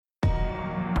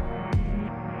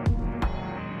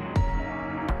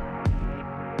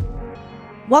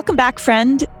Welcome back,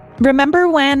 friend. Remember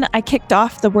when I kicked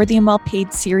off the Worthy and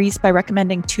Well-Paid series by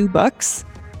recommending 2 books?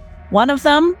 One of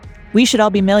them, We Should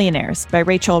All Be Millionaires by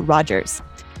Rachel Rodgers.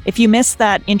 If you missed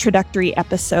that introductory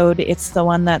episode, it's the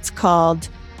one that's called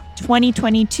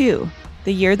 2022,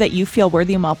 the year that you feel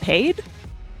worthy and well-paid,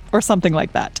 or something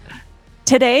like that.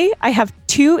 Today, I have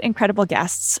 2 incredible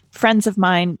guests, friends of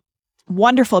mine,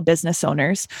 wonderful business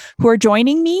owners, who are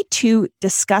joining me to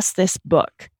discuss this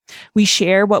book. We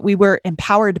share what we were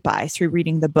empowered by through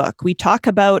reading the book. We talk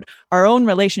about our own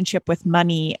relationship with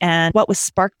money and what was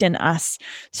sparked in us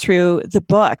through the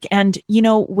book. And,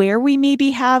 where we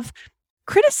maybe have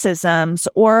criticisms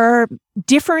or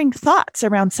differing thoughts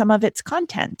around some of its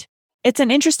content. It's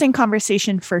an interesting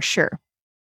conversation for sure.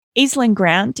 Aislinn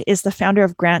Grant is the founder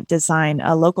of Grant Design,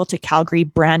 a local to Calgary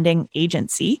branding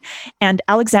agency. And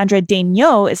Alexandra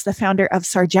Daignault is the founder of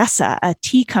Sargessa, a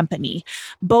tea company.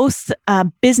 Both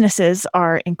businesses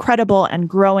are incredible and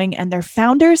growing, and their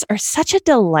founders are such a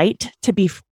delight to be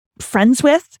friends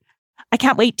with. I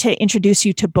can't wait to introduce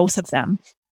you to both of them.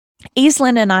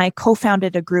 Aislinn and I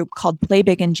co-founded a group called Play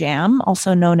Big and Jam,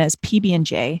 also known as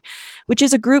PB&J, which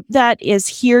is a group that is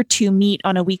here to meet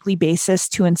on a weekly basis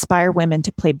to inspire women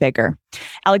to play bigger.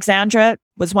 Alexandra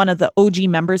was one of the OG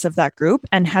members of that group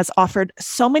and has offered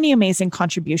so many amazing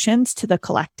contributions to the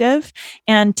collective.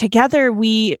 And together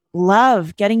we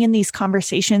love getting in these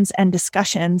conversations and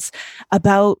discussions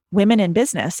about women in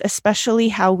business, especially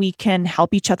how we can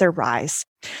help each other rise.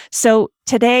 So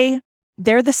today,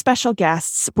 they're the special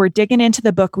guests. We're digging into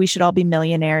the book, We Should All Be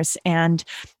Millionaires, and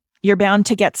you're bound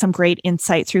to get some great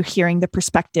insight through hearing the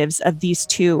perspectives of these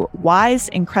 2 wise,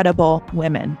 incredible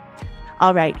women.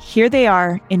 All right, here they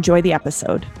are. Enjoy the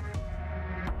episode.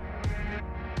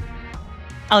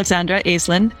 Alexandra,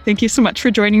 Aislinn, thank you so much for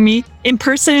joining me in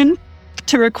person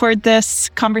to record this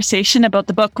conversation about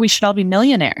the book, We Should All Be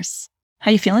Millionaires. How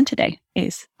are you feeling today,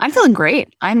 Ace? I'm feeling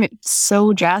great. I'm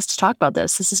so jazzed to talk about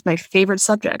this. This is my favorite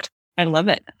subject. I love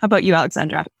it. How about you,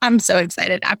 Alexandra? I'm so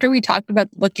excited. After we talked about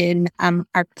the book in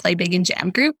our Play Big and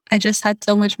Jam group, I just had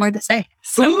so much more to say.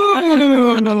 Do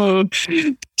you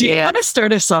want to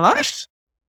start us off?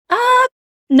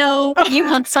 No, you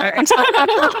want to start.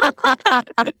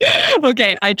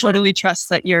 Okay, I totally trust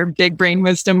that your big brain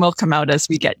wisdom will come out as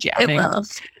we get jamming. It will.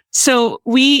 So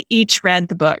we each read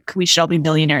the book, We Should All Be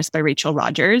Millionaires by Rachel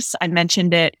Rodgers. I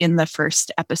mentioned it in the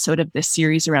first episode of this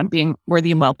series around being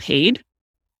worthy and well-paid.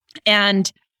 And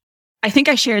I think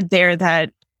I shared there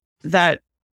that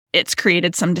it's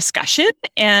created some discussion.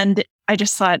 And I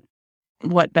just thought,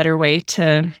 what better way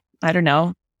to,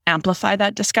 amplify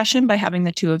that discussion by having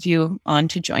the 2 of you on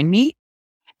to join me.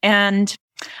 And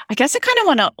I guess I kind of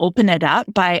want to open it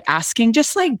up by asking,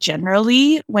 just like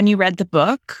generally, when you read the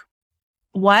book,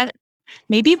 what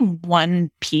maybe one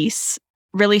piece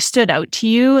really stood out to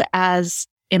you as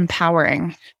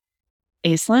empowering?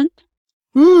 Aislinn?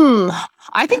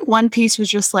 I think one piece was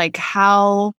just like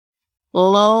how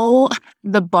low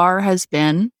the bar has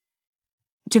been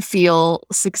to feel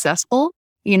successful.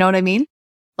 You know what I mean?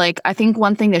 Like, I think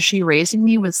one thing that she raised in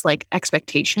me was like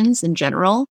expectations in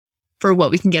general for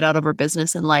what we can get out of our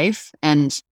business and life.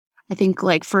 And I think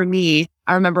like for me,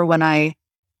 I remember when I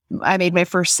made my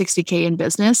first 60K in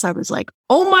business, I was like,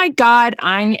 oh my God,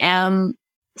 I am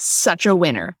such a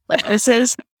winner. Like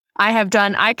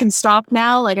I can stop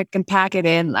now. Like I can pack it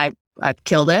in. I've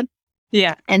killed it.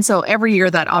 Yeah. And so every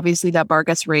year that obviously that bar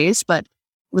gets raised, but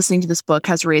listening to this book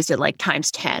has raised it like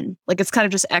times 10. Like it's kind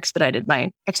of just expedited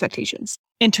my expectations.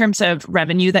 In terms of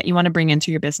revenue that you want to bring into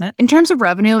your business? In terms of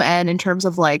revenue and in terms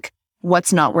of like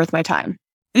what's not worth my time.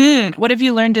 What have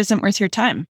you learned isn't worth your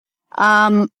time?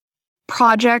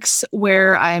 Projects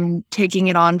where I'm taking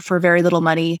it on for very little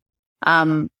money,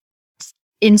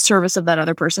 in service of that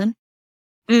other person.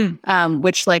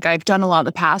 Which like I've done a lot in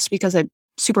the past because I'm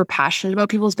super passionate about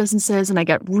people's businesses and I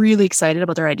get really excited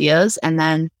about their ideas. And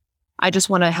then I just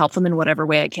want to help them in whatever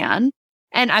way I can.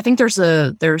 And I think there's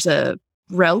a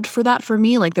route for that for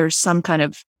me. Like there's some kind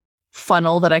of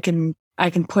funnel that I can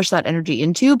push that energy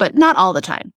into, but not all the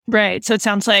time. Right. So it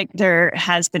sounds like there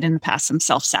has been in the past some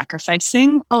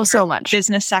self-sacrificing. Oh, so much.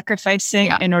 Business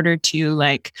sacrificing in order to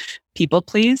like people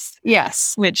please.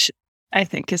 Yes. Which I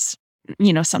think is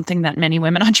something that many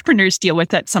women entrepreneurs deal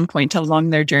with at some point along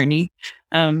their journey.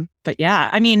 But yeah,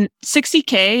 I mean,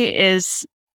 60K is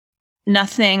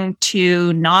nothing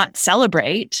to not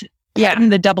celebrate. Yeah.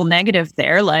 And the double negative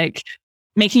there, like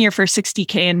making your first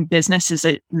 60K in business is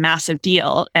a massive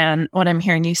deal. And what I'm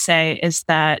hearing you say is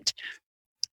that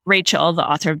Rachel, the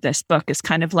author of this book, is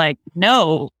kind of like,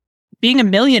 no, being a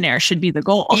millionaire should be the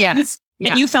goal. Yes.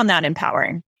 And you found that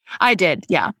empowering. I did.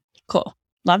 Yeah. Cool.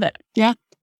 Love it. Yeah.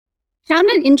 Found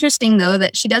it interesting though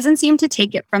that she doesn't seem to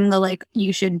take it from the like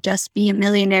you should just be a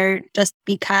millionaire just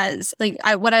because. Like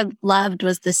what I loved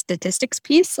was the statistics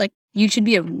piece. Like you should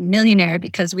be a millionaire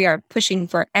because we are pushing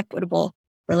for equitable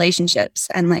relationships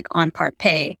and like on par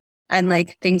pay and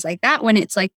like things like that. When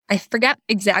it's like I forget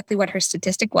exactly what her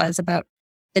statistic was about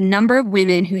the number of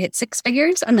women who hit 6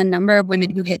 figures and the number of women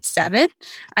who hit 7,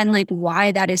 and like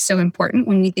why that is so important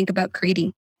when we think about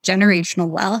creating generational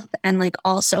wealth and like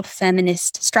also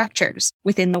feminist structures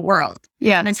within the world.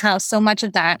 Yeah. And how so much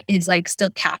of that is like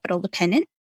still capital dependent.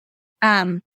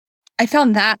 I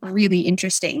found that really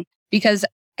interesting because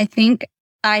I think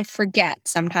I forget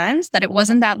sometimes that it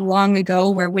wasn't that long ago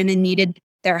where women needed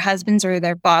their husbands or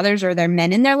their fathers or their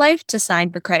men in their life to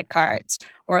sign for credit cards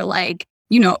or like,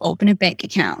 you know, open a bank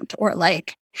account or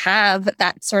like have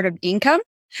that sort of income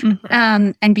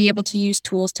and be able to use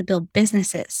tools to build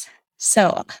businesses.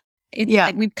 So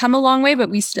like we've come a long way, but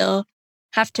we still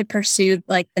have to pursue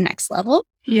like the next level.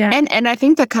 Yeah. And I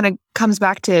think that kind of comes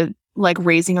back to like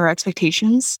raising our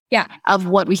expectations of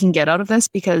what we can get out of this,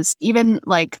 because even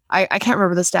like, I can't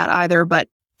remember the stat either, but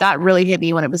that really hit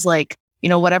me when it was like, you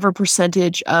know, whatever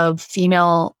percentage of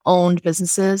female owned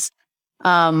businesses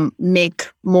make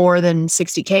more than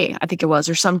 60K, I think it was,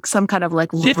 or some kind of like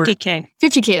 50K.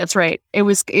 50K, that's right. It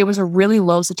was a really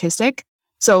low statistic.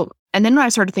 So, and then when I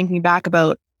started thinking back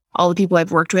about all the people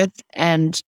I've worked with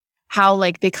and how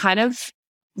like they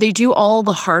do all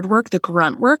the hard work, the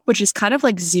grunt work, which is kind of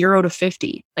like 0 to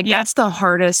 50. Like that's the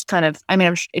hardest kind of, I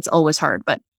mean, it's always hard,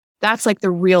 but that's like the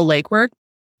real legwork.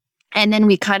 And then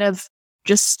we kind of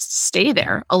just stay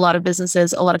there. A lot of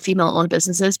businesses, a lot of female owned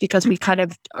businesses, because we kind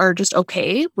of are just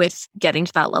okay with getting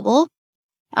to that level.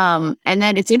 And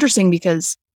then it's interesting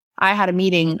because I had a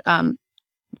meeting, a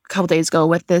couple days ago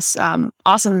with this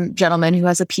awesome gentleman who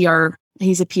has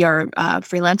he's a PR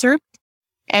freelancer.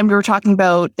 And we were talking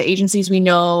about the agencies we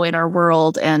know in our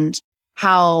world and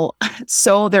how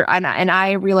and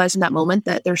I realized in that moment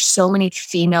that there's so many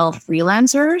female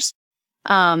freelancers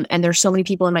and there's so many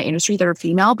people in my industry that are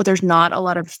female, but there's not a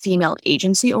lot of female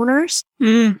agency owners.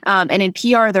 And in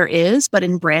PR there is, but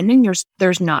in branding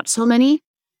there's not so many.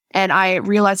 And I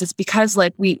realized it's because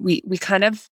like we kind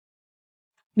of,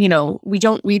 you know, we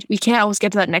can't always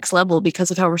get to that next level because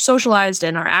of how we're socialized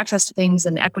and our access to things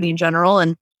and equity in general.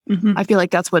 And I feel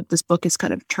like that's what this book is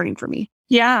kind of turning for me.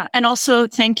 Yeah. And also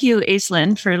thank you,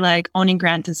 Aislinn, for like owning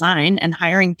Grant Design and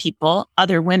hiring people,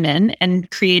 other women, and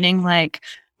creating like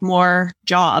more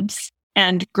jobs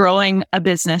and growing a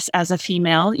business as a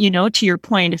female. You know, to your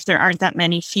point, if there aren't that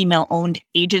many female owned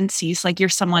agencies, like you're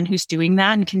someone who's doing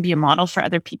that and can be a model for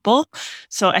other people.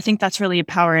 So I think that's really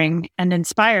empowering and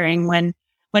inspiring when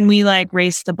we like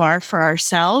raise the bar for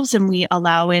ourselves and we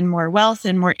allow in more wealth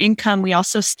and more income. We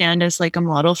also stand as like a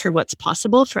model for what's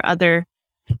possible for other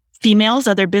females,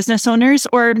 other business owners,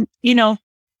 or, you know,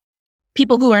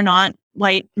 people who are not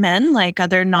white men, like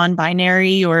other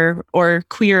non-binary or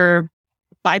queer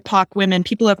BIPOC women,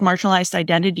 people who have marginalized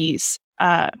identities,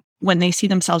 when they see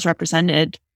themselves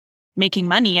represented making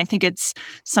money. I think it's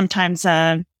sometimes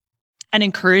an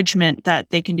encouragement that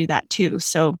they can do that too.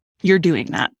 So you're doing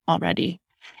that already.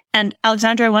 And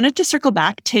Alexandra, I wanted to circle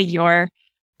back to your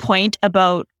point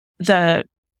about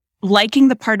liking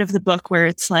the part of the book where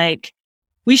it's like,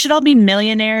 we should all be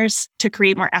millionaires to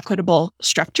create more equitable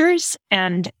structures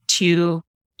and to,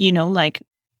 you know, like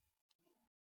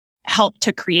help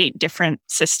to create different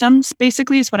systems,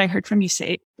 basically, is what I heard from you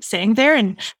saying there.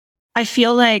 And I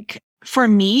feel like for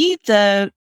me,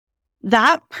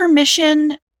 that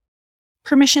permission,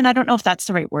 I don't know if that's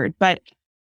the right word, but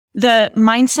the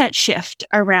mindset shift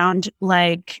around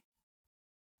like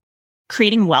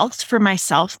creating wealth for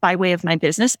myself by way of my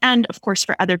business and of course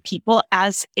for other people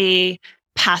as a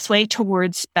pathway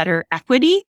towards better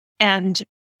equity and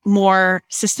more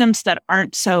systems that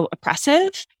aren't so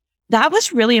oppressive. That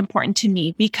was really important to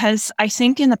me because I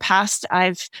think in the past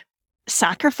I've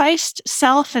sacrificed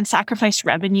self and sacrificed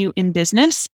revenue in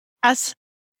business as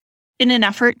in an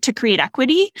effort to create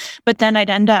equity, but then I'd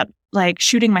end up like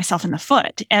shooting myself in the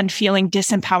foot and feeling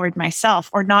disempowered myself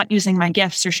or not using my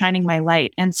gifts or shining my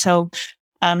light. And so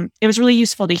it was really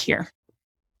useful to hear.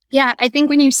 Yeah, I think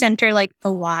when you center like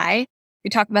the why, we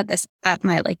talk about this at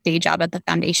my like day job at the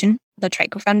foundation, the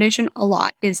Trico Foundation a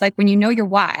lot, is like when you know your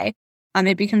why,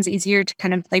 it becomes easier to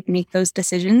kind of like make those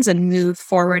decisions and move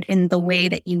forward in the way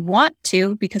that you want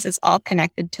to, because it's all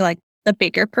connected to like the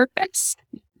bigger purpose.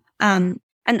 And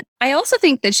I also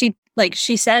think that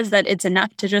she says that it's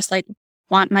enough to just like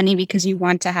want money because you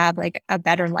want to have like a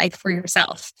better life for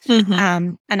yourself.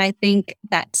 And I think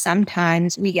that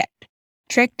sometimes we get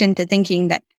tricked into thinking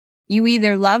that you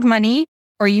either love money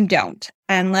or you don't.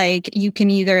 And like, you can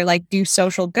either like do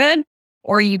social good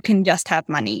or you can just have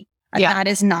money. And that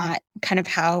is not kind of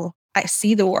how I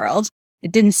see the world.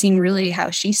 It didn't seem really how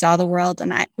she saw the world.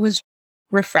 And it was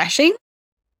refreshing.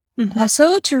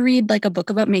 Also to read like a book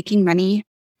about making money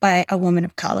by a woman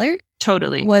of color.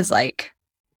 Totally. Was like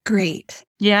great.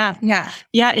 Yeah. Yeah.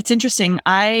 Yeah. It's interesting.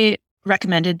 I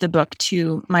recommended the book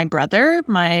to my brother,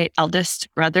 my eldest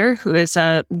brother, who is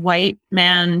a white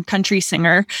man country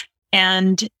singer.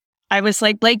 And I was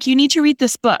like, Blake, you need to read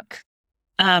this book.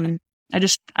 I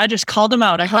just called him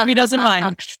out. I hope he doesn't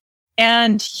mind.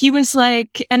 And he was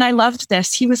like, and I loved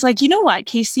this. He was like, you know what,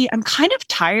 Casey, I'm kind of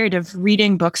tired of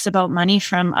reading books about money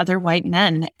from other white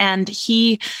men. And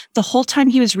the whole time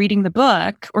he was reading the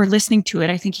book or listening to it,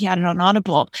 I think he had it on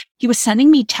Audible, he was sending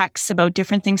me texts about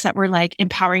different things that were like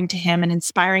empowering to him and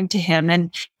inspiring to him.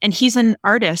 And he's an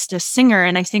artist, a singer,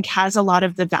 and I think has a lot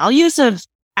of the values of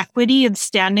equity and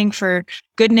standing for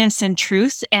goodness and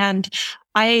truth. And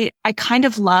I kind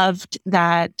of loved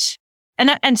that.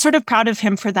 And sort of proud of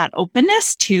him for that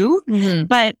openness too.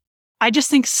 But I just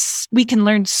think we can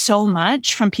learn so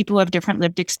much from people who have different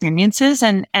lived experiences.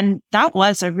 And that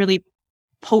was a really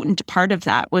potent part of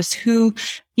that, was who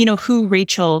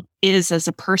Rachel is as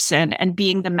a person, and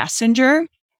being the messenger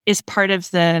is part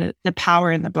of the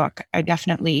power in the book. I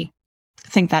definitely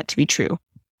think that to be true.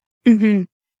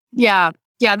 Yeah.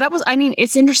 Yeah.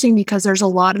 It's interesting because there's a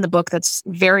lot in the book that's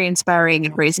very inspiring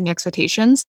and raising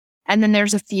expectations. And then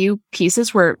there's a few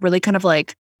pieces where it really kind of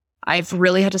like, I've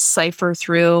really had to cipher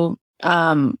through,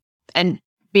 and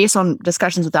based on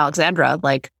discussions with Alexandra,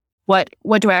 like what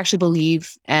do I actually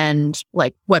believe, and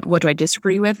like what do I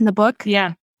disagree with in the book?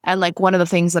 Yeah. And like one of the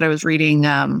things that I was reading,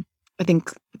 I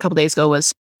think a couple days ago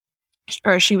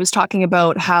she was talking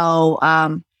about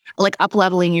how like up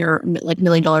leveling your like $1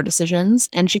 million decisions,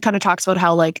 and she kind of talks about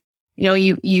how like, you know,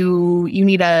 you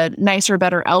need a nicer,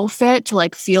 better outfit to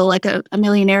like feel like a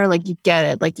millionaire. Like you get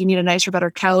it. Like you need a nicer,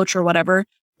 better couch or whatever.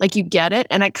 Like you get it.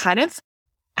 And I kind of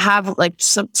have like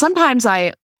sometimes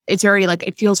it's very like,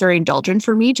 it feels very indulgent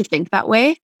for me to think that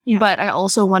way. Yeah. But I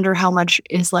also wonder how much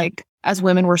is like, as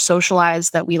women, we're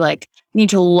socialized that we like need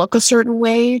to look a certain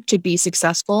way to be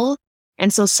successful.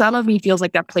 And so some of me feels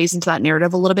like that plays into that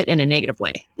narrative a little bit in a negative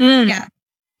way. Yeah.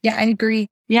 Yeah, I agree.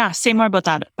 Yeah. Say more about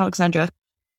that, Alexandra.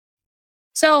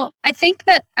 So I think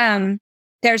that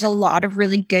there's a lot of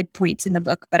really good points in the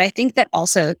book, but I think that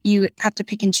also you have to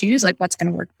pick and choose like what's going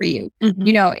to work for you.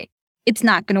 You know, it's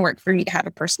not going to work for me to have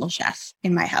a personal chef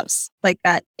in my house like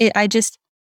that. I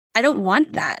don't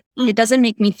want that. It doesn't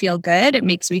make me feel good. It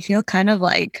makes me feel kind of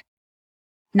like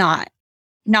not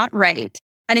right.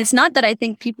 And it's not that I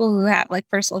think people who have like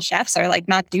personal chefs are like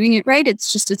not doing it right.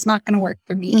 It's just, it's not going to work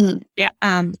for me. Yeah.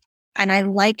 And I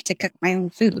like to cook my own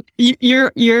food.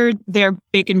 You're there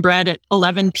baking bread at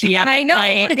 11 p.m. I know.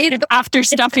 After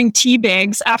stuffing tea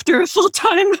bags after a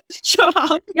full-time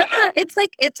job. Yeah, it's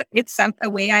like it's a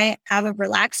way I have of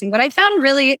relaxing. What I found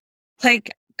really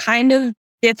like kind of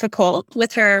difficult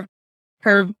with her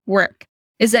work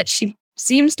is that she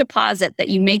seems to posit that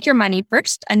you make your money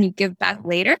first and you give back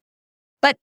later.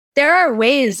 But there are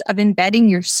ways of embedding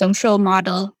your social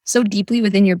model so deeply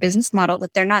within your business model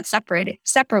that they're not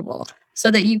separable,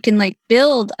 so that you can like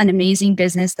build an amazing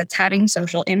business that's having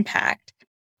social impact.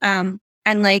 And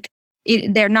like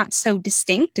they're not so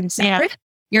distinct and separate.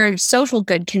 Yeah. Your social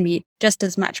good can be just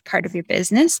as much part of your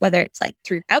business, whether it's like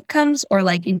through outcomes or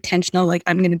like intentional, like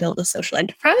I'm going to build a social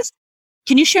enterprise.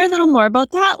 Can you share a little more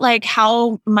about that? Like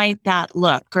how might that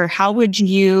look, or how would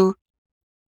you,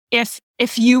 if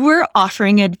you were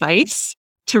offering advice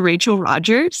to Rachel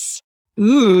Rogers,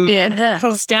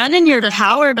 stand in your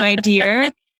power, my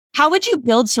dear. How would you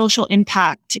build social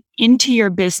impact into your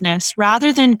business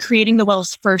rather than creating the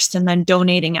wealth first and then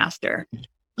donating after?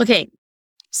 Okay.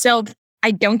 So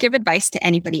I don't give advice to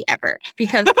anybody ever,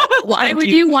 because why would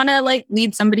you want to like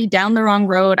lead somebody down the wrong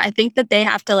road? I think that they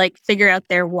have to like figure out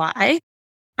their why.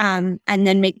 And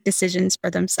then make decisions for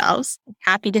themselves.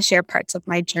 Happy to share parts of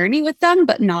my journey with them,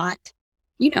 but not,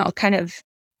 kind of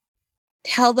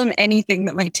tell them anything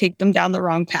that might take them down the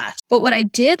wrong path. But what I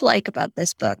did like about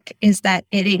this book is that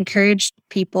it encouraged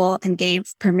people and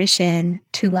gave permission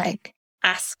to like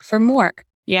ask for more.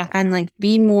 Yeah. And like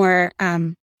be more,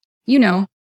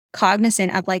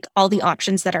 cognizant of like all the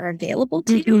options that are available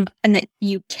to you, and that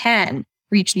you can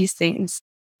reach these things.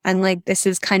 And like, this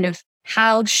is kind of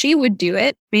how she would do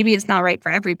it. Maybe it's not right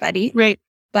for everybody. Right.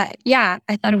 But yeah,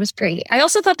 I thought it was great. I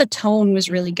also thought the tone was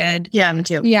really good. Yeah, me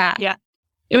too. Yeah. Yeah.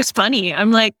 It was funny.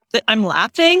 I'm like, I'm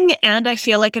laughing and I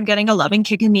feel like I'm getting a loving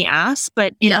kick in the ass,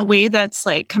 but in a way that's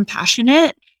like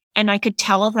compassionate. And I could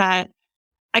tell that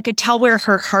I could tell where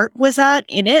her heart was at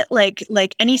in it. Like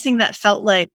anything that felt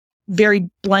like very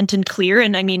blunt and clear.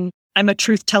 And I mean, I'm a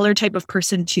truth teller type of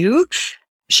person too.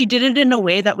 She did it in a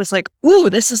way that was like, ooh,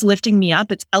 this is lifting me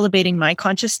up. It's elevating my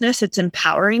consciousness. It's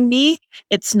empowering me.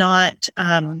 It's not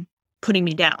putting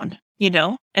me down,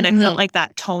 And I felt like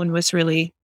that tone was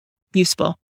really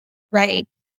useful. Right.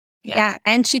 Yeah.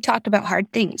 And she talked about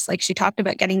hard things. Like she talked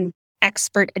about getting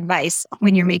expert advice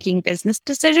when you're making business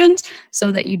decisions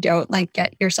so that you don't like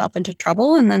get yourself into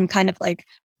trouble. And then kind of like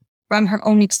from her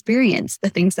own experience, the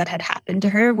things that had happened to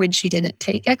her when she didn't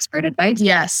take expert advice.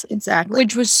 Yes, exactly.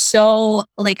 Which was so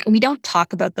like, we don't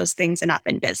talk about those things enough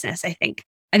in business, I think.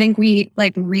 I think we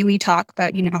like really talk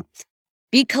about,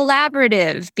 be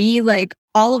collaborative, be like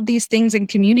all of these things in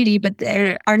community, but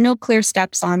there are no clear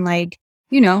steps on like,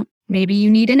 maybe you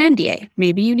need an NDA.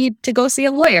 Maybe you need to go see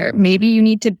a lawyer. Maybe you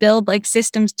need to build like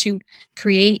systems to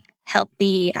create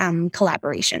healthy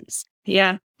collaborations.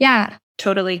 Yeah. Yeah.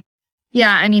 Totally.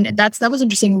 Yeah. I mean, that was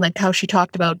interesting, like how she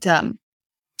talked about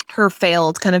her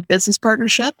failed kind of business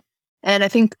partnership. And I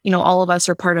think, all of us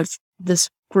are part of this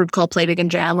group called Play Big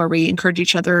and Jam, where we encourage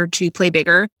each other to play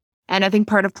bigger. And I think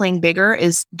part of playing bigger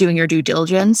is doing your due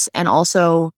diligence and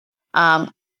also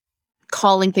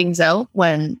calling things out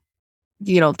when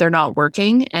they're not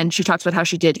working. And she talks about how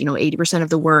she did, 80% of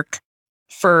the work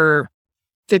for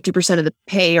 50% of the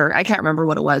pay, or I can't remember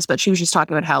what it was, but she was just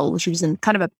talking about how she was in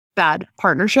kind of a bad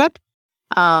partnership.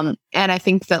 And I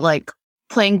think that like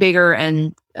playing bigger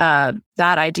and that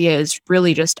idea is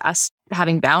really just us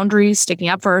having boundaries, sticking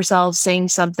up for ourselves, saying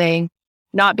something,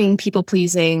 not being people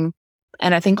pleasing.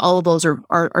 And I think all of those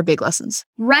are big lessons.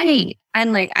 Right.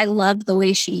 And like, I love the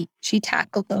way she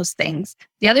tackled those things.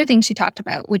 The other thing she talked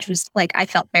about, which was like, I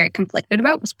felt very conflicted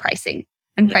about, was pricing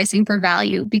and pricing for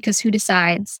value, because who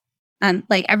decides?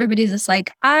 Like everybody's just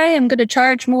like, I am going to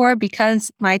charge more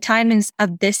because my time is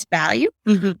of this value.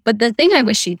 Mm-hmm. But the thing I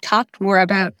wish she talked more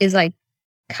about is like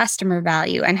customer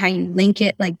value and how you link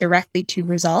it like directly to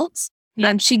results.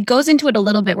 Yeah. She goes into it a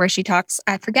little bit where she talks,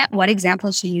 I forget what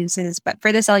example she uses, but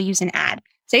for this, I'll use an ad.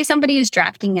 Say somebody is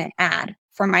drafting an ad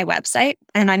for my website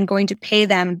and I'm going to pay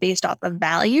them based off of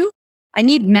value. I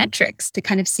need metrics to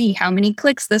kind of see how many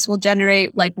clicks this will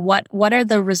generate. Like what are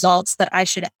the results that I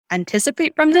should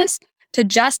anticipate from this to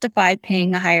justify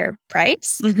paying a higher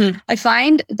price? Mm-hmm. I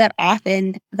find that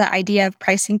often the idea of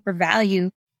pricing for value,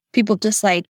 people just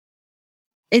like,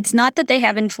 it's not that they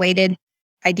have inflated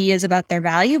ideas about their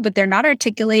value, but they're not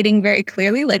articulating very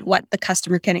clearly like what the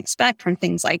customer can expect from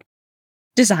things like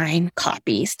design,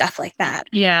 copy, stuff like that.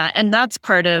 Yeah. And that's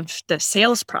part of the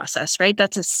sales process, right?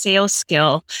 That's a sales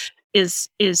skill is,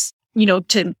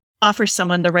 to offer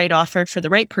someone the right offer for the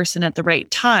right person at the right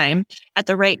time, at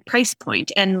the right price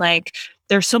point. And like,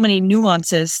 there's so many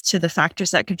nuances to the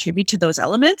factors that contribute to those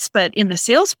elements. But in the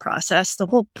sales process, the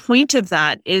whole point of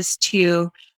that is to,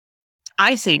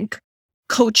 I think,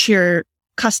 coach your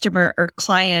customer or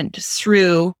client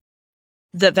through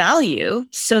the value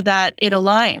so that it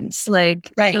aligns,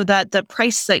 like, right. So that the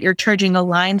price that you're charging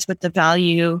aligns with the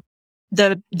value,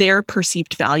 their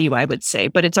perceived value, I would say.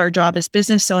 But it's our job as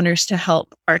business owners to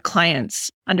help our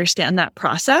clients understand that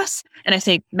process. And I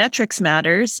think metrics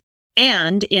matters.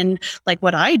 And in like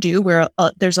what I do, where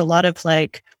there's a lot of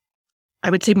like, I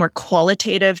would say more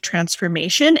qualitative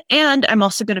transformation. And I'm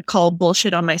also going to call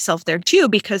bullshit on myself there too,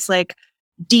 because like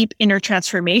deep inner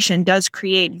transformation does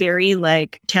create very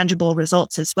like tangible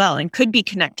results as well, and could be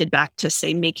connected back to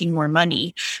say making more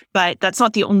money, but that's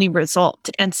not the only result.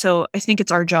 And so I think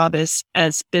it's our job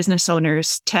as business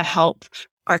owners to help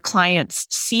our clients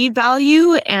see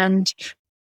value and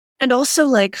also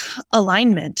like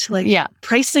alignment. Like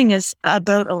pricing is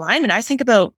about alignment. I think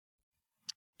about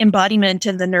embodiment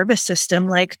in the nervous system.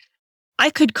 Like I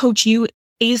could coach you,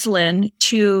 Aislinn,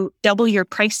 to double your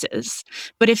prices.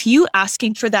 But if you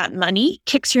asking for that money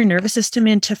kicks your nervous system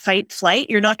into fight flight,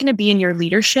 you're not going to be in your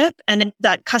leadership. And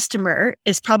that customer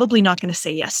is probably not going to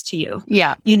say yes to you.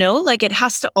 Yeah. Like it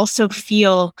has to also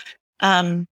feel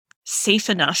safe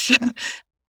enough.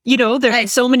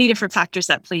 There's so many different factors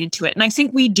that play into it. And I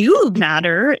think we do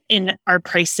matter in our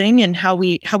pricing and how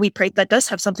we price. That does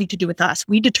have something to do with us.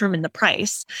 We determine the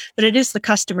price, but it is the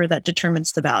customer that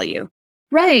determines the value.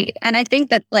 Right. And I think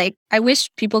that like, I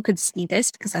wish people could see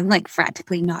this because I'm like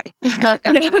frantically nodding,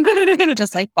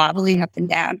 just like bobbling up and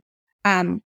down.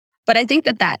 But I think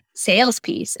that sales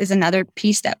piece is another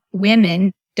piece that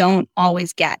women don't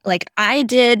always get. Like I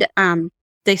did a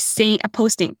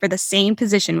posting for the same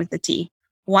position with the T.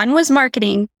 One was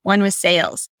marketing, one was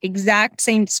sales, exact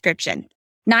same description.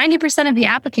 90% of the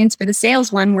applicants for the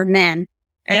sales one were men.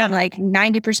 And like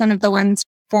 90% of the ones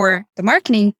for the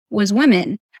marketing was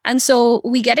women. And so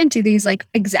we get into these like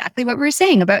exactly what we were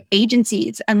saying about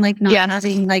agencies and like not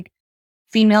having like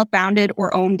female founded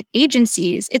or owned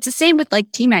agencies. It's the same with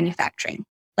like tea manufacturing,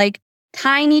 like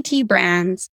tiny tea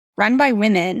brands run by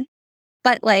women.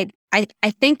 But like, I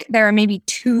think there are maybe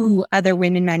 2 other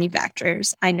women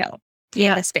manufacturers I know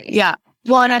in the space. Yeah.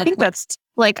 Well, and I think that's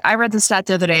like, I read the stat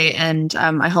the other day, and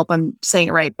I hope I'm saying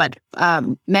it right, but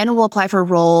men will apply for a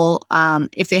role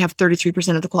if they have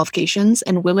 33% of the qualifications,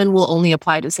 and women will only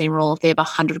apply to the same role if they have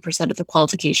 100% of the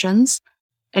qualifications.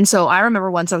 And so I remember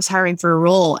once I was hiring for a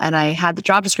role and I had the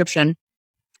job description,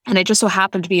 and I just so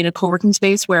happened to be in a co-working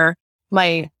space where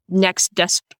my next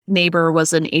desk neighbor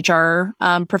was an HR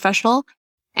professional.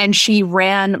 And she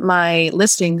ran my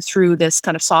listing through this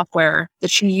kind of software that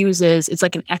she uses. It's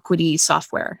like an equity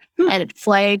software, and it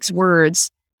flags words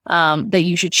that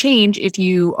you should change if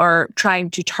you are trying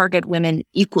to target women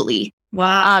equally.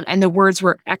 Wow. And the words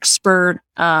were expert,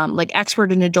 like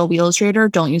expert in Adobe Illustrator.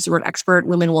 Don't use the word expert.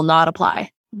 Women will not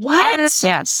apply. What?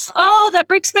 Yes. Oh, that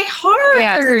breaks my heart.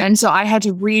 Yes. And so I had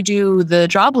to redo the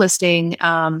job listing.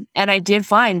 And I did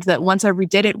find that once I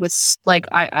redid it with like,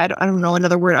 I don't know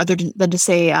another word other than to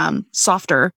say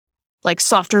softer, like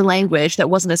softer language that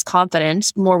wasn't as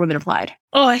confident, more women applied.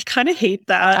 Oh, I kind of hate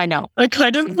that. I know. I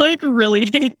kind of like really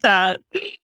hate that,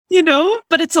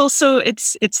 but it's also,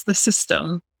 it's the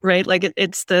system, right? Like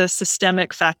it's the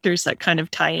systemic factors that kind of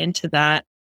tie into that.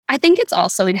 I think it's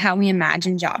also in how we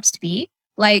imagine jobs to be.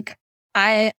 Like,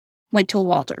 I went to a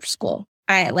Waldorf school.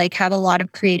 I like have a lot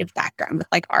of creative background with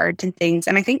like art and things.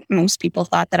 And I think most people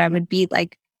thought that I would be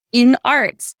like in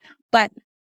arts, but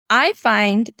I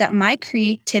find that my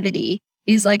creativity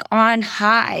is like on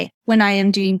high when I am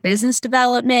doing business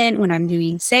development, when I'm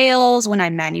doing sales, when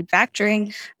I'm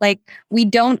manufacturing. Like, we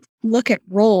don't look at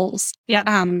roles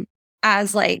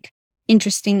as like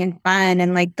interesting and fun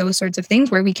and like those sorts of things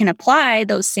where we can apply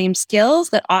those same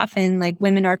skills that often like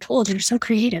women are told you're so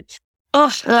creative.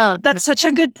 Oh, that's such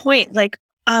a good point. Like,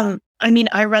 I mean,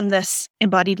 I run this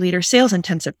embodied leader sales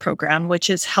intensive program, which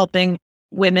is helping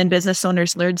women business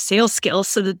owners learn sales skills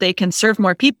so that they can serve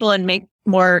more people and make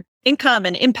more income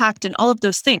and impact and all of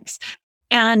those things.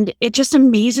 And it just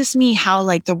amazes me how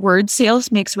like the word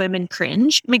sales makes women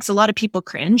cringe, makes a lot of people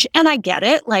cringe. And I get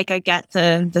it. Like I get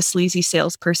the sleazy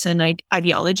salesperson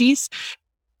ideologies.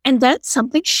 And then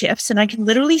something shifts and I can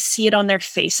literally see it on their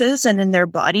faces and in their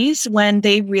bodies when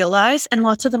they realize, and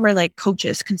lots of them are like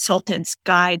coaches, consultants,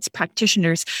 guides,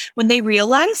 practitioners, when they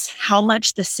realize how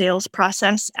much the sales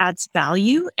process adds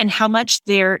value and how much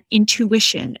their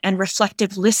intuition and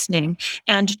reflective listening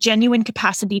and genuine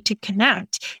capacity to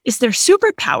connect is their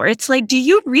superpower. It's like, do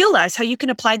you realize how you can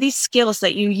apply these skills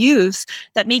that you use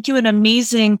that make you an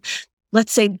amazing,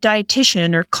 let's say,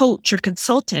 dietitian or coach or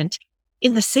consultant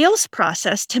in the sales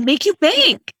process to make you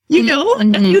bank,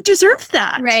 and you deserve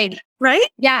that. Right. Right?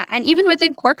 Yeah. And even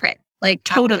within corporate, like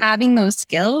Totally. having those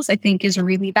skills, I think is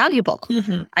really valuable.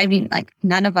 Mm-hmm. I mean, like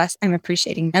none of us are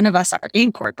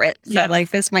in corporate. So like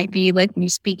this might be like me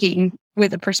speaking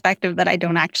with a perspective that I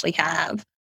don't actually have.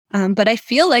 But I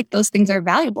feel like those things are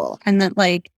valuable. And that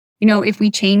like, if we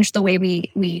change the way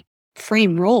we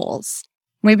frame roles,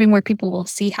 maybe more people will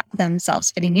see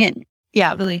themselves fitting in.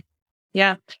 Yeah, really.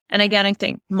 Yeah. And again, I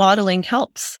think modeling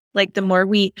helps. Like the more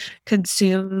we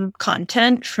consume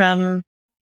content from,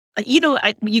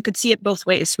 you could see it both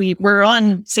ways. We're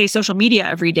on, say, social media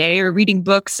every day or reading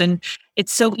books, and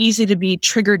it's so easy to be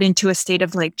triggered into a state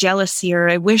of like jealousy or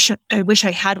I wish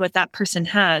I had what that person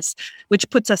has, which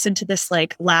puts us into this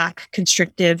like lack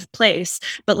constrictive place.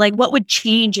 But like, what would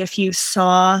change if you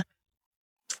saw,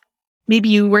 maybe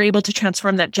you were able to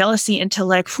transform that jealousy into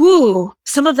like, whoo,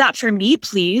 some of that for me,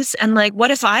 please. And like,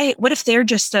 what if they're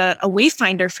just a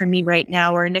wayfinder for me right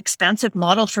now or an expansive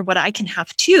model for what I can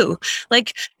have too?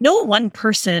 Like no one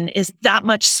person is that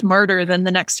much smarter than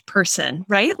the next person,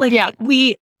 right? Like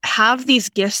we have these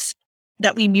gifts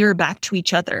that we mirror back to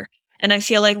each other. And I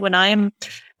feel like when I'm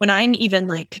even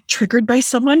like triggered by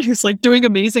someone who's like doing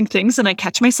amazing things and I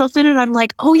catch myself in it, I'm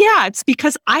like, oh yeah, it's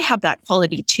because I have that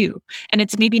quality too. And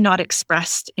it's maybe not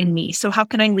expressed in me. So how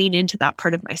can I lean into that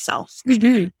part of myself?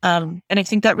 Mm-hmm. And I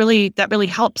think that really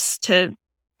helps to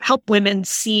help women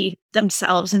see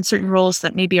themselves in certain roles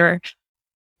that maybe are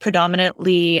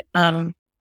predominantly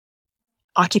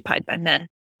occupied by men.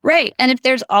 Right. And if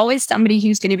there's always somebody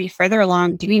who's going to be further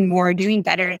along, doing more, doing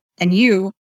better than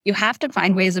you have to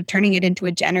find ways of turning it into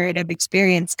a generative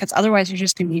experience, because otherwise you're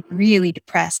just going to be really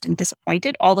depressed and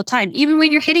disappointed all the time, even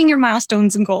when you're hitting your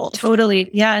milestones and goals. Totally.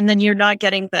 Yeah. And then you're not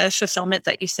getting the fulfillment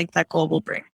that you think that goal will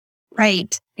bring.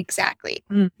 Right. Exactly.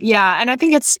 Yeah. And I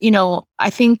think it's, I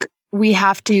think we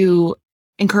have to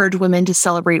encourage women to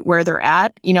celebrate where they're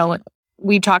at. You know,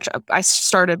 I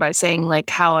started by saying like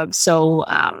how I'm so,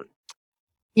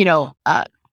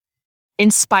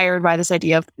 inspired by this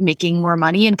idea of making more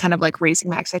money and kind of like raising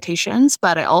my expectations.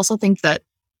 But I also think that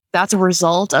that's a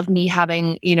result of me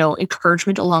having,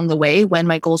 encouragement along the way when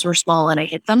my goals were small and I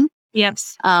hit them.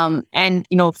 Yes. And,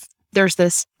 there's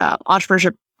this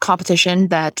entrepreneurship competition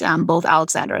that both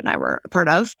Alexandra and I were a part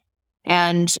of.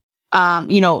 And,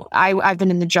 I've been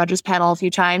in the judges panel a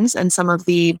few times, and some of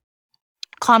the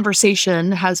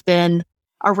conversation has been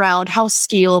around how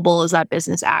scalable is that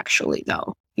business actually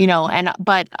though,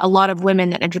 but a lot of women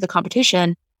that enter the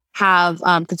competition have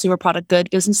consumer product good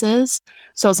businesses.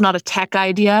 So it's not a tech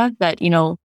idea that,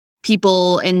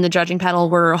 people in the judging panel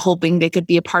were hoping they could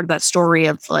be a part of that story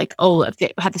of like, oh, if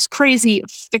they had this crazy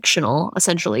fictional,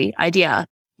 essentially, idea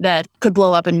that could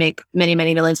blow up and make many,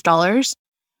 many millions of dollars.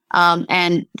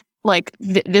 And like,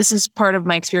 this is part of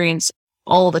my experience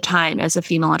all the time as a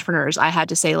female entrepreneur. I had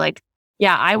to say like,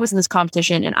 yeah, I was in this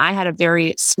competition and I had a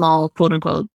very small quote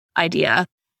unquote idea.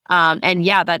 And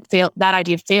yeah, that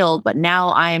idea failed, but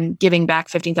now I'm giving back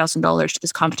 $15,000 to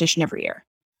this competition every year.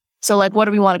 So like, what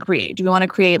do we want to create? Do we want to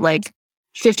create like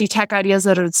 50 tech ideas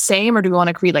that are the same, or do we want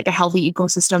to create like a healthy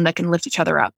ecosystem that can lift each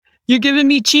other up? You're giving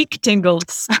me cheek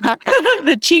tingles.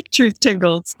 The cheek truth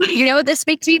tingles. This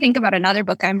makes me think about another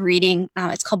book I'm reading.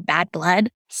 It's called Bad Blood,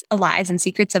 Lies and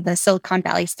Secrets of the Silicon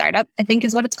Valley Startup, I think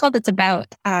is what it's called. It's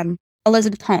about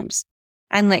Elizabeth Holmes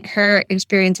and like her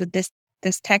experience with this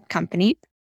tech company.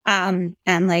 And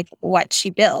like what she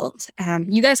built.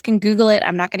 You guys can Google it.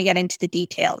 I'm not going to get into the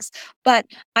details, but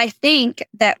I think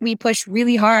that we push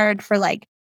really hard for like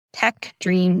tech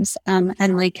dreams,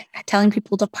 and like telling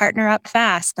people to partner up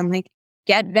fast and like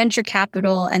get venture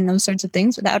capital and those sorts of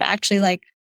things without actually like,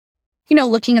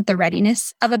 looking at the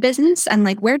readiness of a business and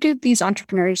like, where do these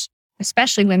entrepreneurs,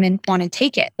 especially women, want to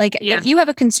take it? Like if you have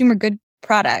a consumer good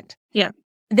product,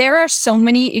 there are so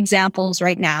many examples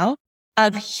right now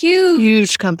of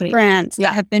huge company brands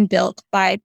that have been built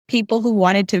by people who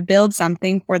wanted to build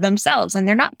something for themselves. And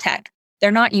they're not tech.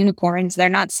 They're not unicorns. They're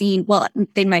not seen. Well,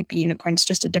 they might be unicorns,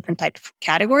 just a different type of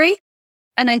category.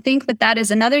 And I think that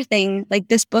is another thing. Like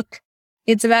this book,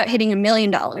 it's about hitting $1 million.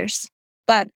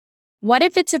 But what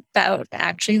if it's about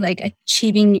actually like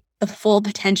achieving the full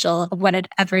potential of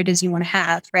whatever it is you want to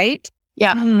have, right?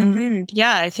 Yeah. Mm-hmm.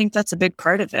 Yeah, I think that's a big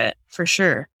part of it for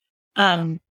sure.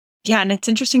 Yeah, and it's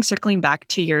interesting circling back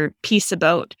to your piece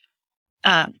about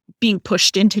being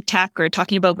pushed into tech or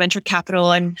talking about venture capital.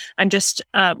 I'm just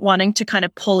wanting to kind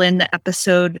of pull in the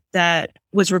episode that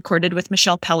was recorded with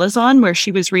Michelle Pelizon, where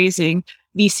she was raising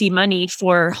VC money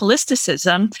for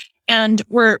holisticism. And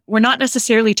we're not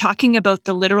necessarily talking about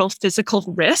the literal physical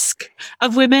risk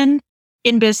of women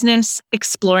in business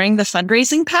exploring the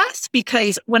fundraising path,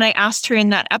 because when I asked her in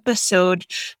that episode,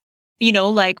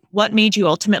 like what made you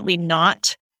ultimately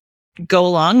not go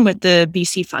along with the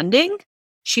VC funding?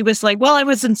 She was like, well, I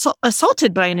was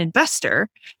assaulted by an investor,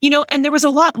 and there was a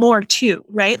lot more too,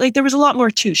 right? Like there was a lot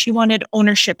more too. She wanted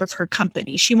ownership of her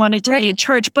company. She wanted to be in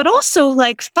charge, but also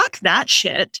like, fuck that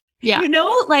shit. Yeah.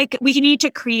 Like we need to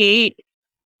create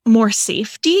more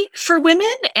safety for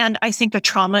women. And I think a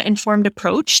trauma-informed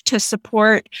approach to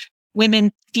support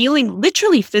women feeling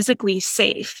literally physically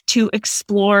safe to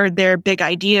explore their big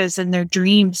ideas and their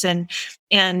dreams.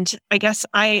 And I guess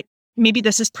maybe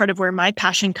this is part of where my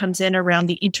passion comes in around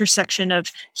the intersection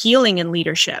of healing and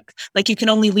leadership. Like you can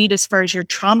only lead as far as your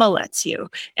trauma lets you.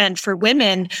 And for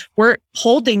women, we're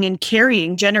holding and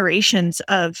carrying generations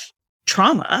of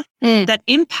trauma that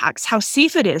impacts how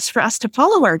safe it is for us to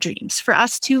follow our dreams, for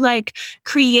us to like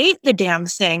create the damn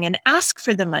thing and ask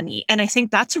for the money. And I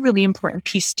think that's a really important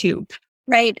piece too.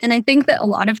 Right. And I think that a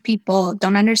lot of people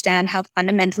don't understand how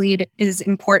fundamentally it is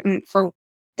important for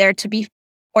there to be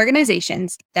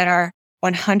organizations that are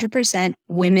 100%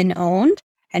 women owned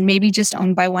and maybe just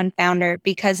owned by one founder,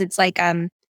 because it's like,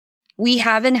 we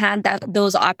haven't had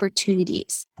those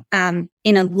opportunities,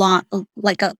 in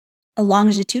a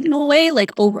longitudinal way,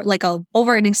 like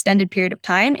over an extended period of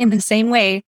time in the same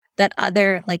way that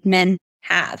other like men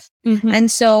have. Mm-hmm. And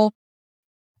so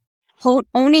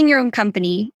owning your own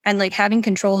company and like having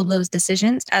control of those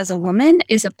decisions as a woman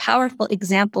is a powerful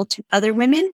example to other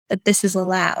women that this is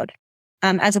allowed.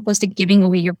 As opposed to giving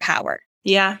away your power.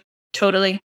 Yeah,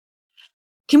 totally.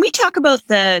 Can we talk about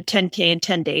the 10K in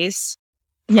 10 days?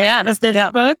 Yeah, of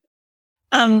this book?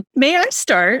 May I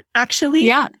start, actually?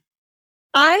 Yeah.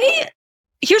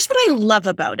 Here's what I love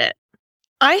about it.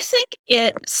 I think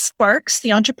it sparks the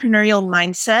entrepreneurial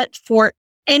mindset for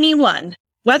anyone,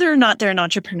 whether or not they're an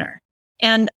entrepreneur.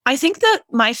 And I think that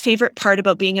my favorite part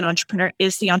about being an entrepreneur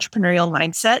is the entrepreneurial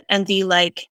mindset and the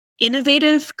like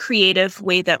innovative, creative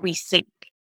way that we think.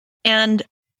 And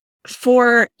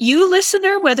for you,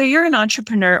 listener, whether you're an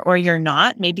entrepreneur or you're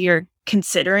not, maybe you're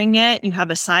considering it, you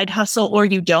have a side hustle or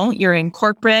you don't, you're in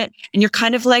corporate and you're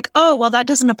kind of like, oh, well, that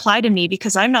doesn't apply to me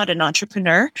because I'm not an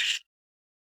entrepreneur.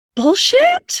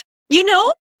 Bullshit.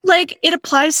 Like it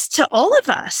applies to all of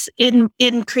us in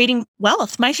creating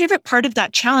wealth. My favorite part of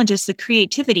that challenge is the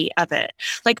creativity of it.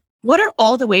 Like, what are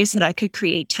all the ways that I could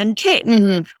create 10K?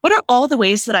 Mm-hmm. What are all the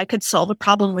ways that I could solve a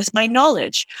problem with my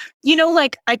knowledge?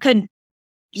 Like I could,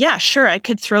 yeah, sure, I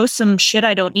could throw some shit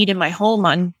I don't need in my home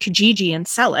on Kijiji and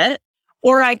sell it.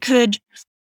 Or I could,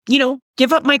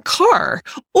 give up my car.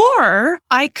 Or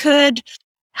I could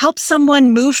help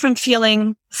someone move from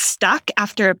feeling stuck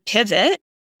after a pivot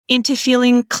into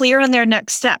feeling clear on their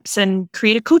next steps and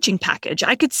create a coaching package.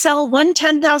 I could sell one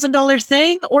 $10,000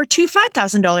 thing or two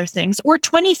 $5,000 things or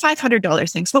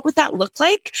 $2,500 things. What would that look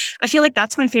like? I feel like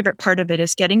that's my favorite part of it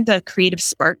is getting the creative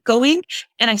spark going.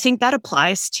 And I think that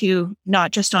applies to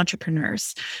not just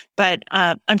entrepreneurs, but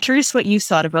I'm curious what you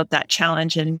thought about that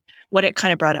challenge and what it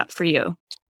kind of brought up for you.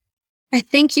 I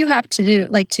think you have to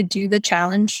do the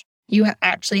challenge. You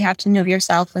actually have to know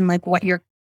yourself and like what your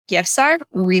gifts are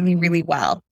really, really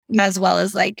well. As well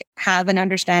as like have an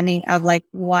understanding of like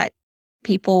what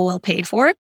people will pay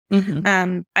for.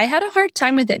 Mm-hmm. I had a hard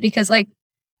time with it because like,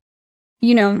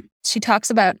 she talks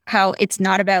about how it's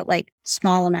not about like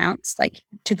small amounts, like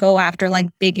to go after like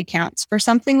big accounts for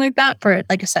something like that for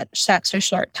like a such a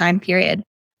short time period.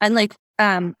 And like,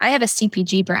 I have a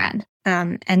CPG brand.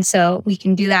 And so we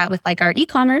can do that with like our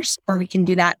e-commerce, or we can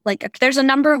do that. Like there's a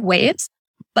number of ways,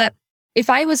 but if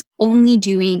I was only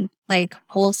doing like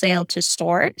wholesale to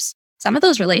stores, some of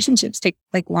those relationships take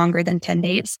like longer than 10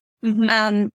 days.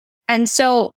 Mm-hmm. And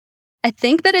so I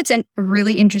think that it's a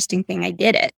really interesting thing. I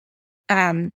did it.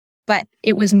 But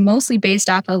it was mostly based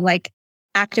off of like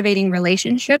activating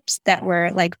relationships that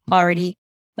were like already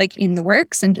like in the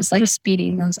works and just like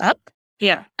speeding those up.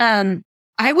 Yeah.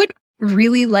 I would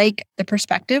really like the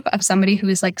perspective of somebody who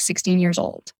is like 16 years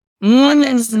old on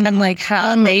this and like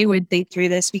how they would think through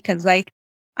this, because like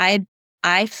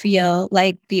I feel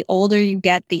like the older you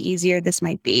get, the easier this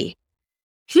might be.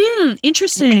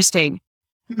 Interesting.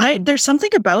 There's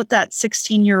something about that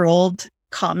 16-year-old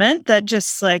comment that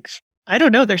just like, I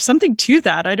don't know, there's something to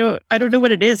that. I don't know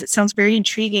what it is. It sounds very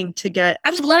intriguing to get.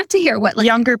 I would love to hear what like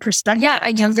younger perspective. Yeah,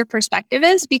 a younger perspective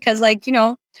is, because like,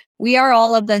 we are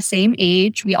all of the same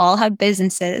age. We all have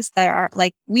businesses that are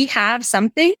like, we have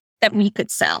something that we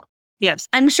could sell. Yes.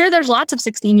 I'm sure there's lots of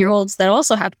 16-year-olds that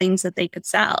also have things that they could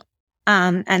sell.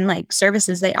 And like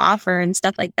services they offer and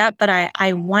stuff like that. But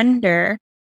I wonder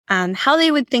how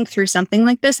they would think through something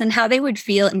like this and how they would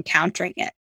feel encountering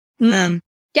it.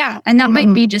 Yeah. And that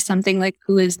might be just something like,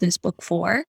 who is this book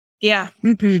for? Yeah.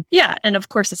 Mm-hmm. Yeah. And of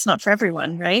course, it's not for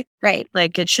everyone, right? Right.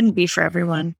 Like it shouldn't be for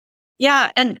everyone.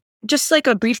 Yeah. And just like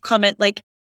a brief comment, like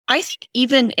I think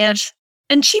even if,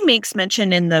 and she makes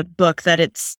mention in the book that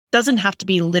it doesn't have to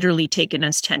be literally taken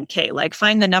as 10K, like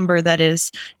find the number that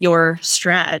is your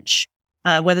stretch,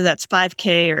 whether that's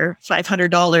 5K or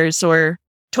 $500 or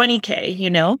 20K,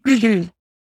 Mm-hmm.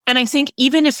 And I think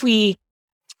even if we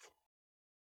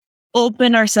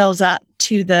open ourselves up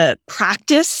to the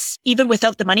practice, even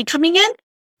without the money coming in,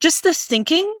 just the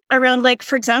thinking around, like,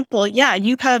 for example, yeah,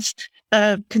 you have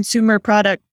a consumer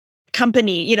product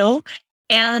company,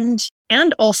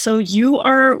 and also you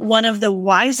are one of the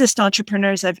wisest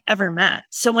entrepreneurs I've ever met.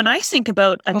 So when I think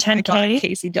about a 10K, God,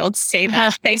 Casey, don't say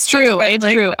that. It's true. It's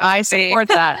true. I support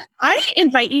that. I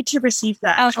invite you to receive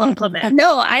that compliment.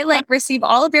 No, I like receive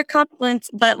all of your compliments,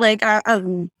 but like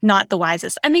not the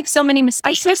wisest. I make so many mistakes.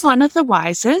 I said one of the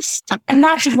wisest, and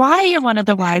that's why you're one of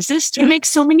the wisest. You make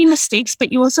so many mistakes,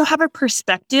 but you also have a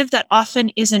perspective that often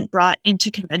isn't brought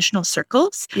into conventional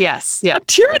circles. Yes. Yeah.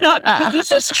 Tear it up. This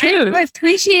is true. I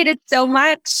appreciate it so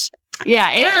much. Yeah.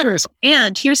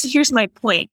 And here's my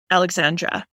point,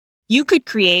 Alexandra. You could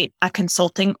create a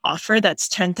consulting offer that's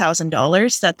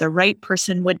 $10,000 that the right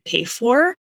person would pay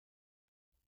for.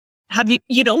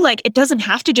 It doesn't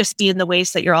have to just be in the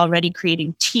ways that you're already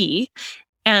creating tea.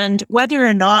 And whether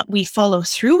or not we follow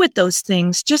through with those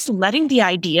things, just letting the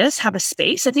ideas have a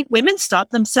space. I think women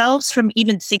stop themselves from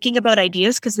even thinking about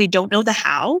ideas because they don't know the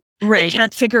how. Right. They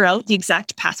can't figure out the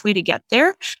exact pathway to get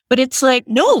there. But it's like,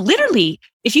 no, literally,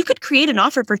 if you could create an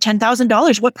offer for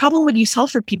 $10,000, what problem would you solve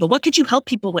for people? What could you help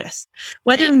people with?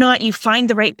 Whether or not you find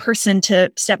the right person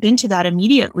to step into that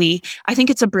immediately, I think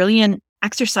it's a brilliant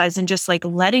exercise in just like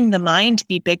letting the mind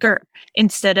be bigger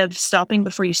instead of stopping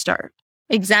before you start.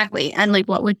 Exactly. And like,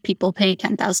 what would people pay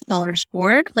 $10,000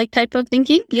 for? Like, type of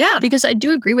thinking. Yeah. Because I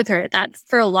do agree with her that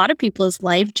for a lot of people is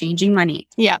life-changing money.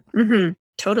 Yeah.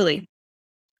 Totally.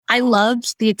 I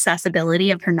loved the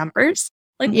accessibility of her numbers.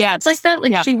 Like, Yeah, it's like that.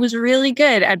 Like, yeah. she was really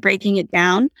good at breaking it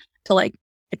down to like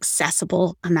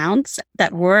accessible amounts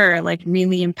that were like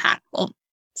really impactful.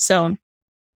 So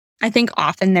I think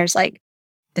often there's like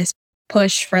this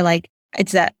push for like,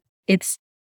 it's $1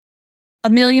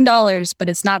 million, but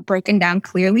it's not broken down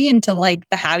clearly into like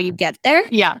the how you get there.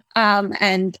 Yeah.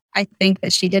 And I think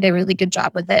that she did a really good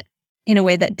job with it in a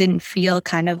way that didn't feel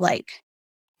kind of like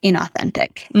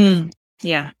inauthentic.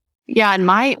 Yeah. Yeah. And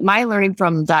my learning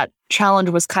from that challenge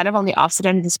was kind of on the opposite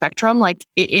end of the spectrum. Like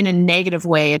in a negative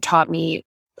way, it taught me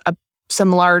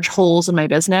some large holes in my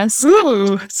business.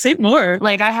 Ooh, say more.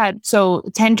 Like I had, so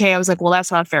 10K, I was like, well,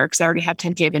 that's not fair because I already have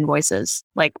 10K of invoices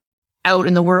like out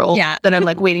in the world that I'm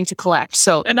like waiting to collect.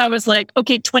 So, And I was like,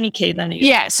 okay, 20K then.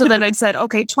 yeah. So then I said,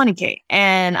 okay, 20K.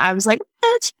 And I was like,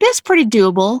 that's pretty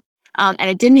doable. And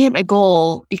it didn't hit my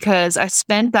goal because I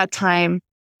spent that time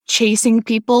chasing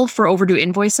people for overdue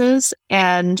invoices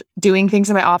and doing things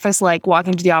in my office, like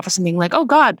walking to the office and being like, oh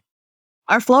God,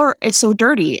 our floor is so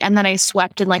dirty. And then I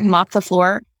swept and like mopped the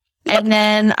floor. And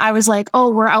then I was like,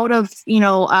 oh, we're out of,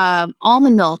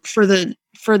 almond milk for the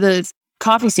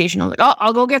coffee station. I was like, oh,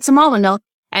 I'll go get some almond milk.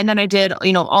 And then I did,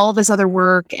 all this other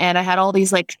work. And I had all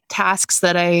these like tasks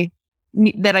that I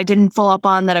didn't follow up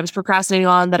on, that I was procrastinating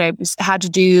on, that I had to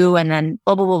do. And then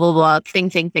blah, blah, blah, blah, blah,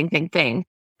 thing.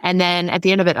 And then at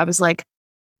the end of it, I was like,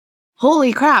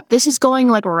 holy crap, this is going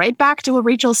like right back to what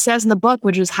Rachel says in the book,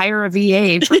 which is hire a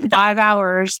VA for 5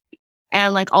 hours.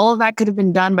 And like all of that could have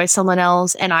been done by someone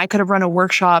else. And I could have run a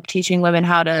workshop teaching women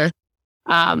how to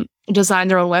design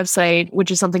their own website, which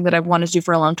is something that I've wanted to do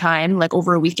for a long time, like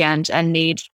over a weekend, and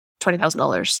made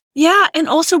 $20,000. Yeah. And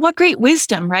also what great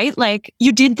wisdom, right? Like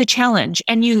you did the challenge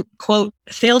and you quote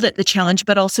failed at the challenge,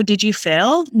 but also did you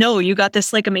fail? No, you got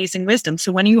this like amazing wisdom.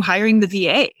 So when are you hiring the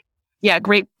VA? Yeah.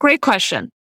 Great question.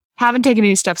 Haven't taken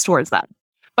any steps towards that,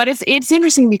 but it's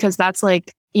interesting because that's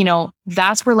like,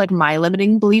 that's where like my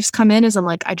limiting beliefs come in, is I'm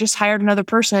like, I just hired another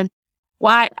person.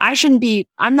 Why?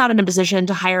 I'm not in a position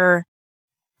to hire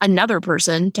another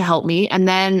person to help me. And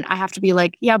then I have to be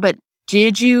like, yeah, but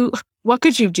what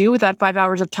could you do with that 5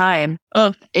 hours of time?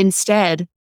 Instead,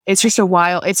 it's just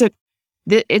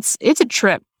it's a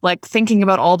trip, like thinking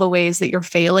about all the ways that you're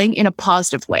failing in a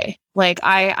positive way. Like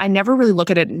I never really look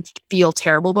at it and feel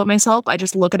terrible about myself. I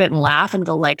just look at it and laugh and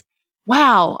go like,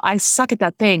 wow, I suck at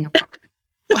that thing.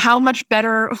 How much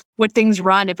better would things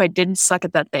run if I didn't suck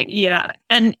at that thing? Yeah.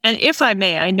 And if I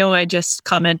may, I know I just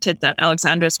commented that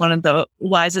Alexandra is one of the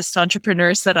wisest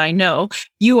entrepreneurs that I know.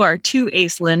 You are too,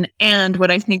 Aislinn. And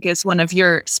what I think is one of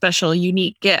your special,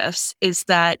 unique gifts is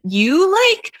that you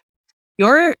like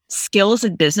your skills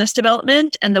in business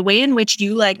development and the way in which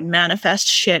you like manifest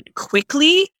shit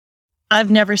quickly. I've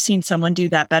never seen someone do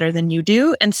that better than you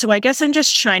do. And so I guess I'm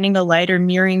just shining a light or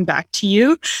mirroring back to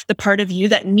you, the part of you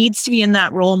that needs to be in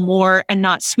that role more and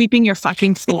not sweeping your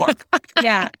fucking floor.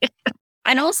 Yeah.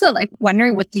 And also like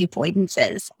wondering what the avoidance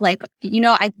is. Like,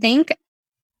 I think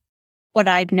what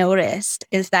I've noticed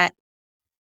is that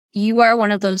you are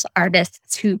one of those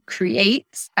artists who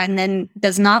creates and then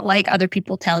does not like other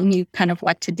people telling you kind of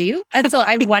what to do. And so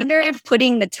I wonder if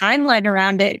putting the timeline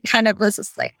around it kind of was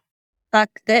just like,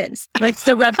 fuck this. Like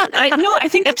I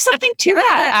think there's something to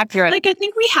that. Accurate. Like I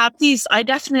think we have I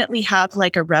definitely have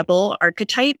like a rebel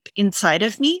archetype inside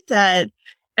of me that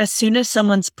as soon as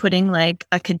someone's putting like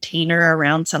a container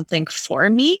around something for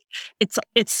me,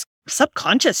 it's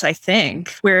subconscious, I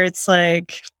think, where it's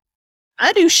like,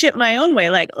 I do shit my own way.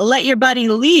 Like let your buddy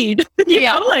lead.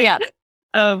 Yeah.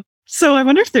 So I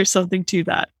wonder if there's something to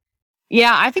that.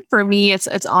 Yeah. I think for me, it's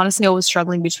honestly always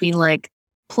struggling between like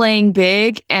playing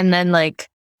big and then like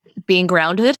being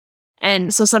grounded.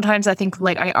 And so sometimes I think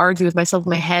like I argue with myself in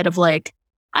my head of like,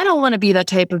 I don't want to be that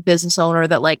type of business owner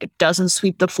that like doesn't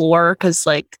sweep the floor because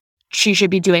like she should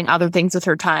be doing other things with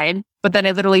her time. But then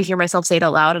I literally hear myself say it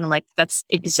out loud and I'm like, that's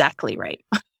exactly right.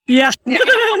 Yeah.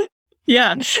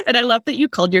 Yeah. And I love that you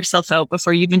called yourself out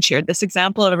before you even shared this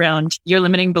example around your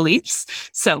limiting beliefs.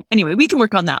 So anyway, we can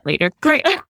work on that later. Great.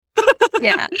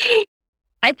 Yeah.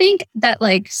 I think that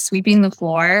like sweeping the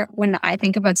floor, when I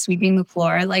think about sweeping the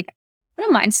floor, like I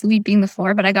don't mind sweeping the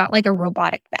floor, but I got like a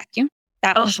robotic vacuum.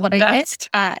 That was what I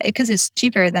did. Because it's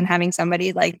cheaper than having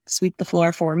somebody like sweep the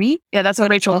floor for me. Yeah, that's what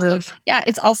Rachel did. Yeah,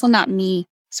 it's also not me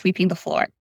sweeping the floor.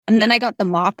 And then I got the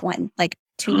mop one like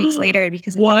 2 weeks later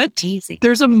because it's easy.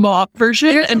 There's a mop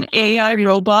version, an AI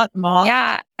robot mop.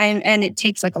 Yeah, and it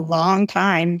takes like a long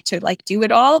time to like do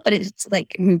it all, but it's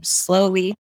like moves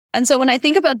slowly. And so when I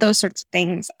think about those sorts of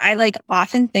things, I like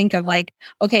often think of like,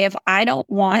 okay, if I don't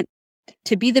want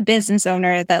to be the business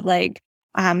owner that like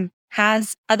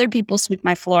has other people sweep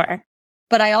my floor,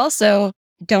 but I also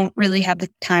don't really have the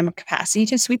time or capacity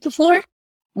to sweep the floor,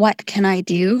 what can I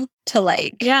do to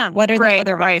like, what are the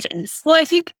other options? Well, I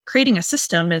think creating a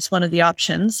system is one of the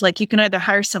options. Like you can either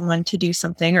hire someone to do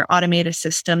something or automate a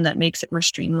system that makes it more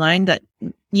streamlined, that,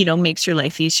 you know, makes your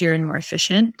life easier and more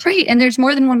efficient. Great. And there's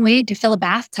more than one way to fill a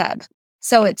bathtub.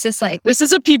 So it's just like, This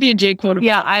is a PB&J quote.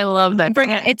 Yeah, I love that.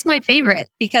 It's my favorite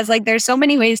because like there's so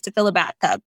many ways to fill a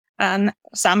bathtub.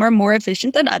 Some are more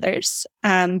efficient than others,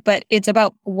 but it's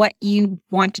about what you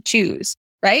want to choose,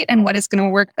 right? And what is going to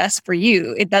work best for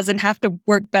you. It doesn't have to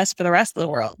work best for the rest of the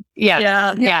world.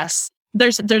 Yeah. Yes.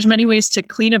 There's many ways to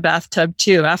clean a bathtub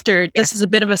too. This is a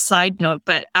bit of a side note,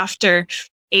 but after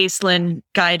Aislinn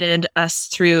guided us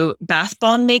through bath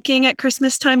bomb making at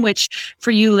Christmas time, which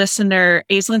for you listener,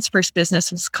 Aislinn's first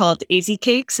business was called AZ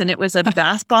Cakes. And it was a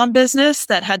bath bomb business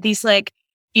that had these like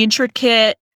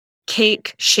intricate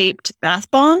cake shaped bath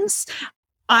bombs.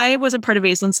 I wasn't part of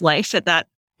Aislinn's life at that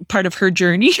part of her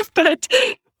journey, but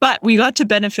we got to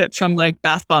benefit from like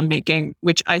bath bomb making,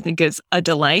 which I think is a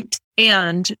delight,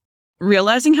 and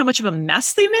realizing how much of a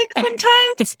mess they make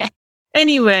sometimes.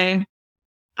 Anyway,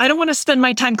 I don't want to spend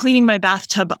my time cleaning my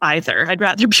bathtub either. I'd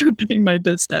rather be running my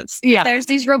business. Yeah. There's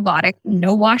these robotic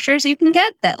no washers you can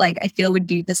get that like I feel would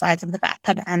do the size of the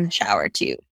bathtub and the shower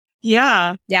too.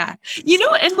 Yeah. Yeah. You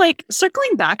know, and like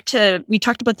circling back to, we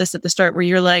talked about this at the start where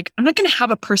you're like, I'm not going to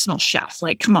have a personal chef.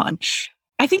 Like, come on.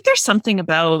 I think there's something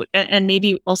about, and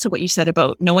maybe also what you said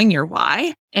about knowing your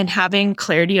why and having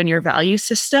clarity on your value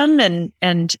system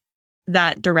and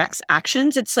that directs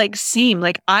actions. It's like,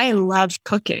 I love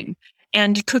cooking,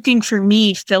 and cooking for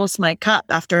me fills my cup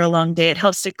after a long day. It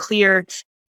helps to clear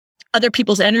other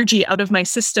people's energy out of my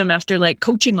system after like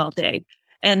coaching all day.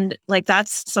 And like,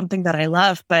 that's something that I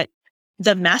love, but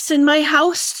the mess in my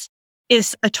house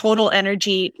is a total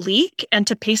energy leak. And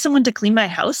to pay someone to clean my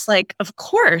house, like, of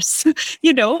course,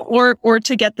 you know, or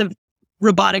to get the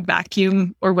robotic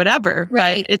vacuum or whatever,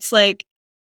 right? It's like,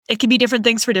 it can be different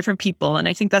things for different people. And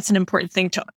I think that's an important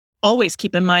thing to always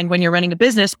keep in mind when you're running a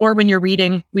business or when you're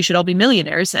reading We Should All Be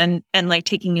Millionaires and like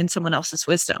taking in someone else's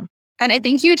wisdom. And I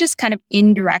think you just kind of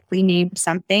indirectly named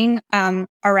something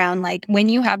around like when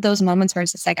you have those moments where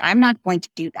it's just like, I'm not going to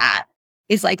do that,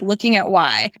 is like looking at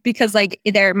why, because like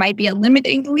there might be a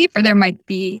limiting belief or there might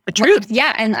be a truth.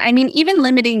 Yeah. And I mean, even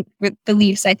limiting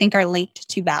beliefs, I think are linked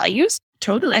to values.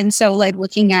 Totally. And so like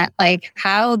looking at like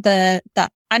how the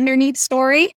underneath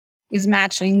story is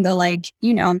matching the like,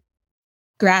 you know,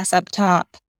 grass up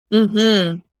top.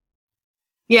 Mm-hmm.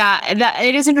 Yeah, that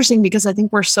it is interesting because I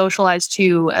think we're socialized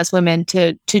too as women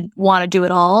to want to do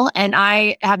it all. And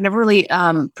I have never really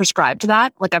prescribed to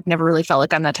that. Like I've never really felt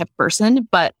like I'm that type of person,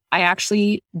 but I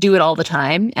actually do it all the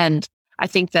time. And I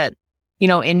think that, you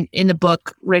know, in the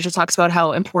book, Rachel talks about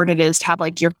how important it is to have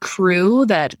like your crew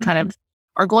that kind of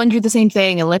are going through the same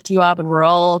thing and lift you up, and we're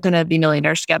all going to be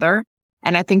millionaires together.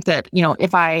 And I think that, you know,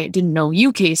 if I didn't know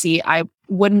you, Casey, I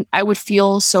would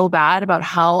feel so bad about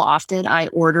how often I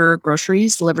order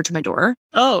groceries delivered to my door.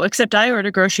 Oh, except I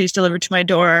order groceries delivered to my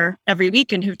door every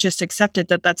week and who've just accepted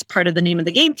that that's part of the name of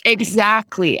the game.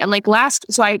 Exactly. And like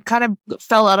so I kind of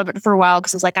fell out of it for a while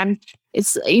because it's like,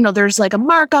 it's, you know, there's like a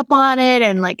markup on it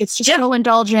and like, it's just so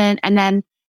indulgent. And then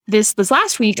this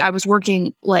last week I was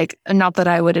working like, not that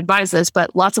I would advise this,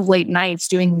 but lots of late nights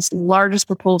doing this largest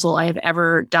proposal I have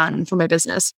ever done for my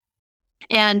business.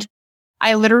 And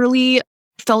I literally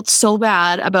felt so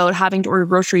bad about having to order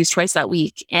groceries twice that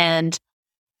week. And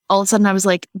all of a sudden I was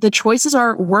like, the choices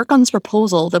are work on this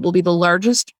proposal that will be the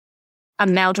largest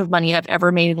amount of money I've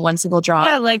ever made in one single job.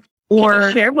 Yeah, like,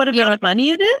 or share what amount of money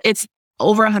it is? It's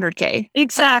over 100K.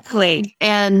 Exactly.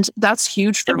 And that's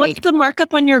huge for and me. What's the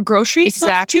markup on your groceries?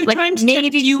 Exactly. Two like times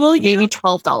maybe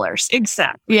 $12.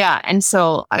 Exactly. Yeah. And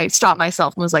so I stopped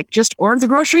myself and was like, just order the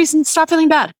groceries and stop feeling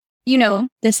bad. You know,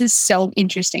 this is so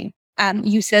interesting.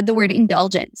 You said the word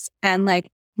indulgence, and like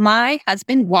my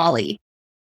husband, Wally,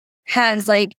 has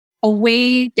like a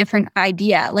way different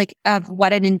idea like of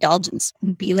what an indulgence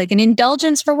would be. Like an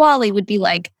indulgence for Wally would be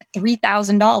like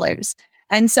 $3,000.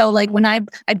 And so like when I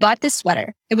bought this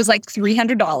sweater, it was like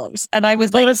 $300. And I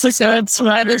was like, it's a good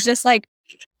sweater. I was just like,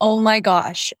 oh my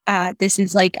gosh, this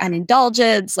is like an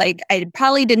indulgence. Like I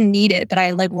probably didn't need it, but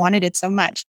I like wanted it so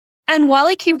much. And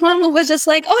Wally came home and was just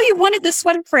like, oh, you wanted this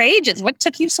sweater for ages. What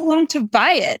took you so long to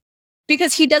buy it?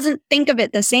 Because he doesn't think of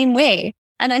it the same way.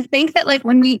 And I think that like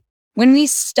when we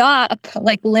stop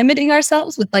like limiting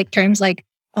ourselves with like terms like,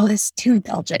 oh, this is too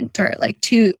indulgent or like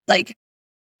too like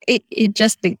it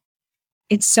just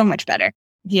It's so much better.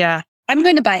 Yeah. I'm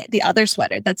going to buy the other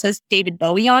sweater that says David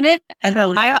Bowie on it. And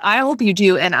I hope you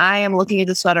do. And I am looking at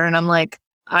the sweater and I'm like,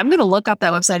 I'm going to look up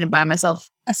that website and buy myself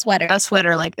a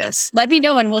sweater like this. Let me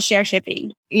know and we'll share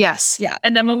shipping. Yes. Yeah.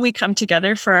 And then when we come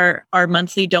together for our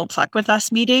monthly Don't Fuck With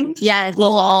Us meetings, yes,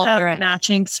 we'll all have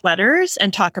matching sweaters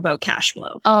and talk about cash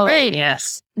flow. Oh, right.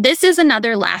 Yes. This is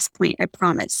another last point, I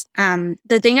promise.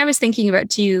 The thing I was thinking about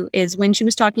too is when she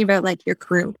was talking about like your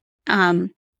crew.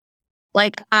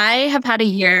 Like I have had a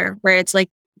year where it's like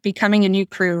becoming a new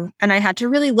crew. And I had to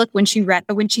really look when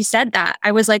she said that.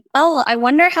 I was like, well, I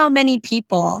wonder how many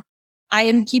people I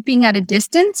am keeping at a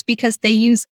distance because they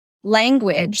use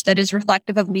language that is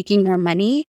reflective of making more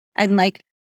money and like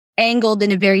angled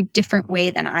in a very different way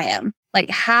than I am. Like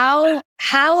how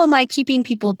am I keeping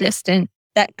people distant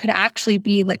that could actually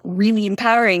be like really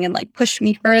empowering and like push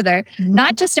me further,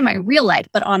 not just in my real life,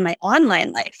 but on my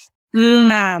online life.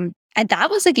 And that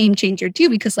was a game changer too,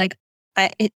 because like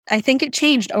I think it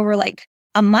changed over like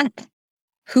a month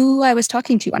who I was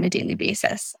talking to on a daily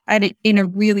basis in a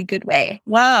really good way.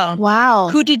 Wow.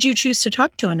 Who did you choose to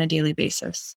talk to on a daily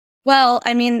basis? Well,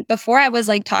 I mean, before I was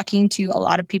like talking to a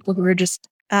lot of people who were just,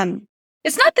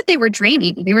 it's not that they were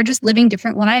draining. They were just living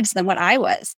different lives than what I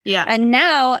was. Yeah. And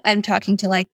now I'm talking to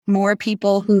like more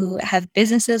people who have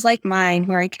businesses like mine,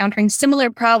 who are encountering similar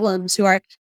problems, who are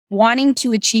wanting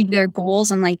to achieve their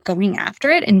goals and like going after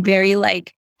it in very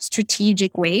like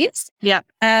strategic ways. Yeah.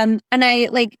 And I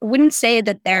like wouldn't say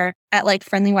that they're at like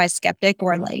Friendly Wise Skeptic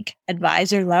or like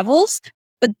advisor levels,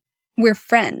 but we're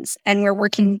friends and we're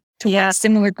working towards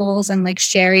similar goals and like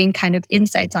sharing kind of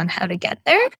insights on how to get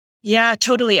there. Yeah,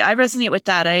 totally. I resonate with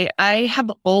that. I have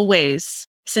always,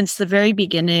 since the very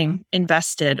beginning,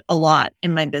 invested a lot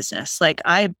in my business. Like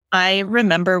I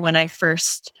remember when I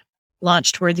first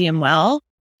launched Worthy and Well,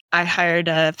 I hired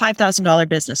a $5,000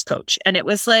 business coach, and it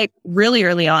was like really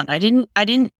early on. I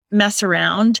didn't mess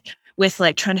around with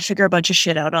like trying to figure a bunch of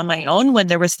shit out on my own when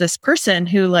there was this person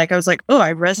who like, I was like, oh,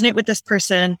 I resonate with this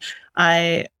person.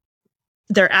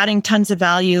 They're adding tons of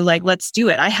value. Like, let's do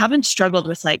it. I haven't struggled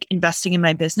with like investing in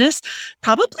my business,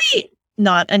 probably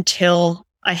not until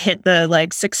I hit the like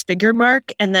 6-figure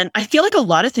mark. And then I feel like a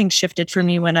lot of things shifted for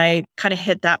me when I kind of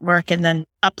hit that mark, and then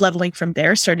up leveling from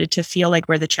there started to feel like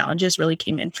where the challenges really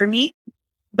came in for me.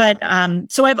 But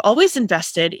so I've always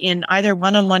invested in either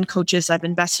one-on-one coaches. I've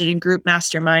invested in group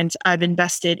masterminds. I've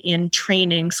invested in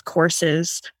trainings,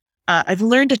 courses. I've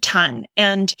learned a ton.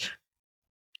 And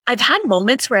I've had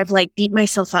moments where I've like beat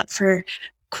myself up for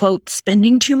quote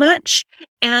spending too much.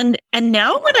 And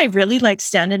now when I really like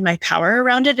stand in my power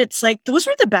around it, it's like, those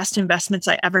were the best investments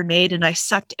I ever made. And I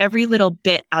sucked every little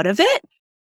bit out of it.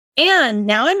 And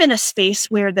now I'm in a space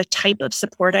where the type of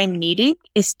support I'm needing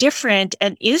is different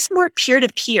and is more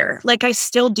peer-to-peer. Like I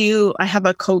have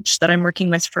a coach that I'm working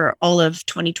with for all of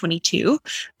 2022.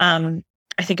 I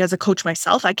think as a coach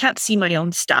myself, I can't see my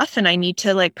own stuff and I need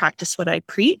to like practice what I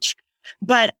preach.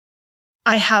 But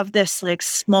I have this like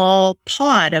small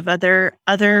pod of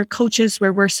other coaches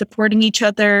where we're supporting each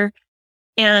other,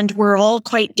 and we're all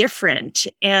quite different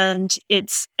and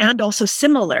also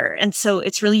similar. And so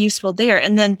it's really useful there.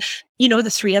 And then, the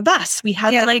three of us, we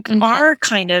have our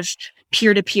kind of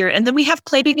peer-to-peer, and then we have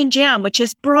Play Big and Jam, which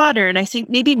is broader. And I think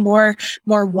maybe more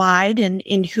wide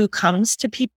in who comes to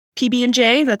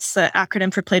PB&J. That's the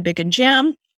acronym for Play Big and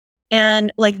Jam.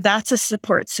 And like, that's a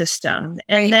support system.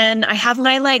 And then I have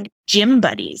my like gym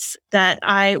buddies that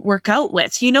I work out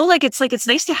with, it's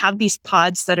nice to have these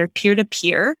pods that are peer to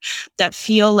peer that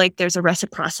feel like there's a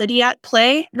reciprocity at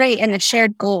play. Right. And a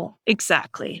shared goal.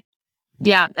 Exactly.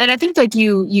 Yeah. And I think like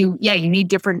you need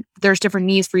there's different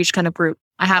needs for each kind of group.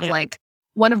 I have like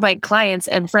one of my clients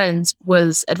and friends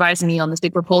was advising me on this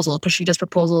big proposal because she does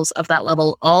proposals of that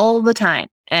level all the time.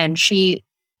 And she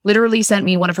literally sent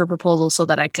me one of her proposals so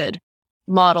that I could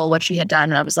model what she had done.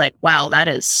 And I was like, wow, that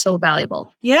is so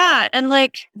valuable. Yeah. And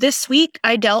like this week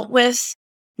I dealt with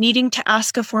needing to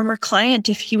ask a former client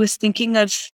if he was thinking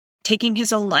of taking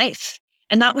his own life.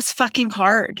 And that was fucking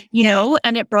hard,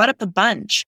 and it brought up a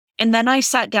bunch. And then I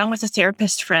sat down with a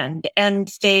therapist friend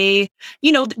and they,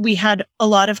 we had a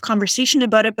lot of conversation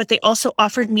about it, but they also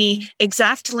offered me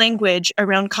exact language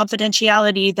around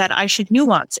confidentiality that I should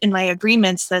nuance in my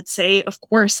agreements that say, of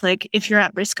course, like if you're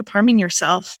at risk of harming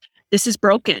yourself, this is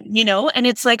broken, and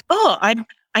it's like, oh,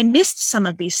 I missed some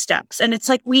of these steps. And it's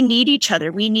like, we need each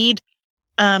other. We need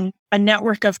a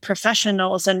network of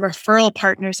professionals and referral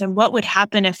partners. And what would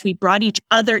happen if we brought each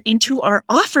other into our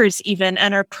offers even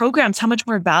and our programs? How much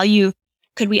more value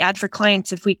could we add for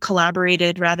clients if we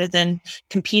collaborated rather than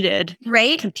competed?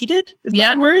 Right. Competed? Is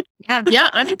that a word? Yeah. Yeah,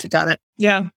 I think you got it.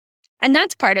 Yeah. And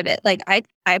that's part of it. Like I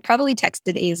probably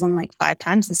texted Aislinn like 5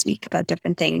 times this week about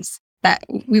different things that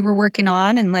we were working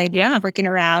on and like, working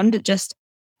around, just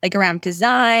like around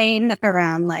design,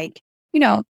 around like,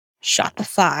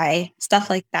 Shopify, stuff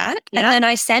like that. Yeah. And then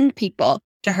I send people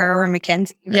to her or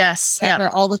Mackenzie. Yes. Her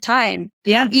all the time.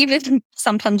 Yeah. Even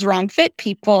sometimes wrong fit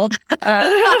people. But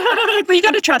you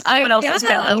got to trust someone else's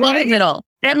middle.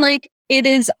 And like, it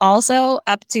is also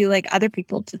up to like other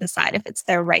people to decide if it's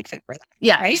their right fit for them.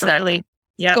 Yeah, right? exactly.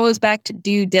 Yeah. It goes back to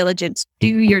due diligence. Do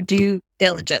your due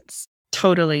diligence.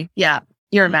 Totally. Yeah.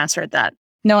 You're a master at that.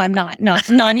 No, I'm not. No,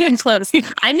 not even close.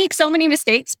 I make so many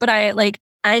mistakes, but I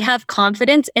have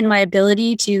confidence in my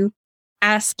ability to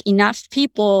ask enough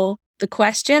people the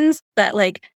questions that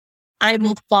like I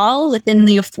will fall within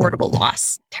the affordable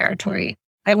loss territory.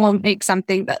 I won't make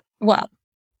something that,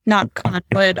 not God,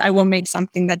 but I will make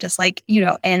something that just like,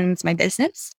 ends my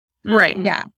business. Right.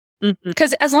 Yeah.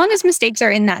 Because as long as mistakes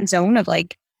are in that zone of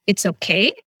like, it's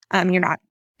okay.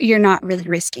 You're not really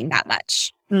risking that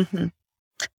much. Mm-hmm.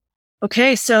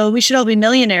 Okay. So we should all be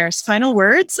millionaires. Final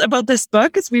words about this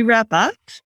book as we wrap up.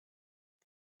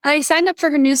 I signed up for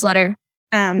her newsletter.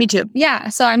 Me too. Yeah.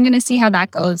 So I'm going to see how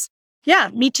that goes. Yeah,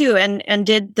 me too. And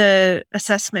did the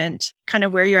assessment kind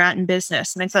of where you're at in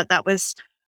business. And I thought that was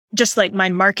just like my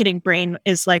marketing brain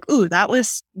is like, ooh, that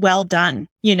was well done,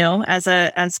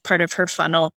 as part of her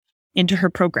funnel into her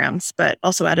programs, but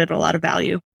also added a lot of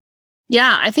value.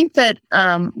 Yeah, I think that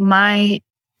my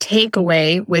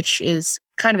takeaway, which is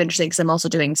kind of interesting because I'm also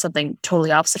doing something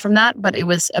totally opposite from that, but it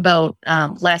was about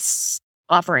less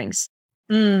offerings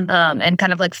and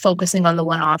kind of like focusing on the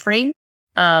one offering.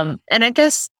 And I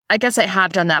guess I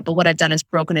have done that, but what I've done is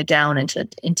broken it down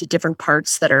into different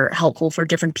parts that are helpful for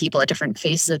different people at different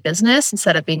phases of business,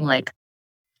 instead of being like,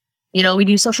 we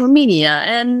do social media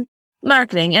and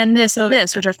marketing and this,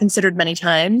 which I've considered many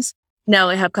times. Now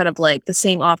I have kind of like the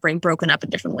same offering broken up in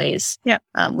different ways. Yeah.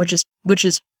 Which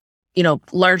is,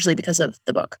 largely because of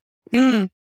the book.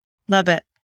 Love it.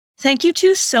 Thank you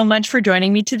two so much for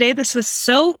joining me today. This was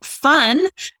so fun.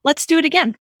 Let's do it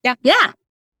again. Yeah. Yeah.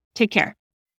 Take care.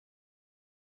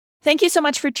 Thank you so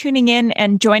much for tuning in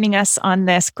and joining us on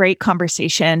this great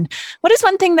conversation. What is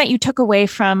one thing that you took away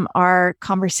from our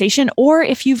conversation? Or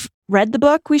if you've read the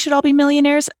book, We Should All Be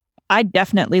Millionaires, I'd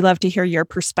definitely love to hear your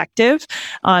perspective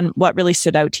on what really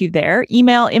stood out to you there.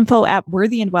 Email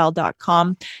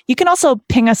info@worthyandwell.com. You can also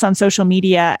ping us on social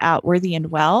media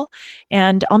 @worthyandwell.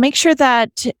 And I'll make sure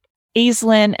that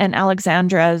Aislinn and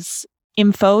Alexandra's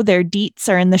info, their deets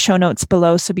are in the show notes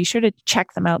below, so be sure to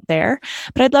check them out there.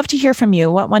 But I'd love to hear from you.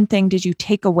 What one thing did you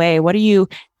take away? What are you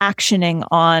actioning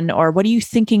on, or what are you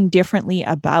thinking differently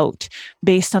about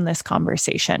based on this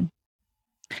conversation?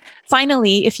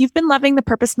 Finally, if you've been loving the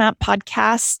Purpose Map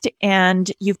podcast and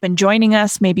you've been joining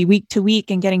us maybe week to week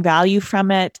and getting value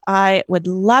from it, I would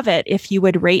love it if you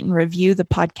would rate and review the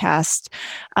podcast.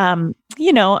 A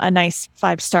nice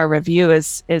 5-star review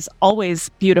is always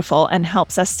beautiful and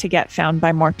helps us to get found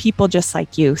by more people just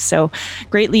like you. So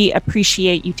greatly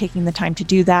appreciate you taking the time to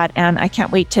do that. And I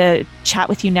can't wait to chat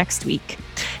with you next week.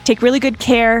 Take really good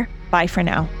care. Bye for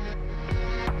now.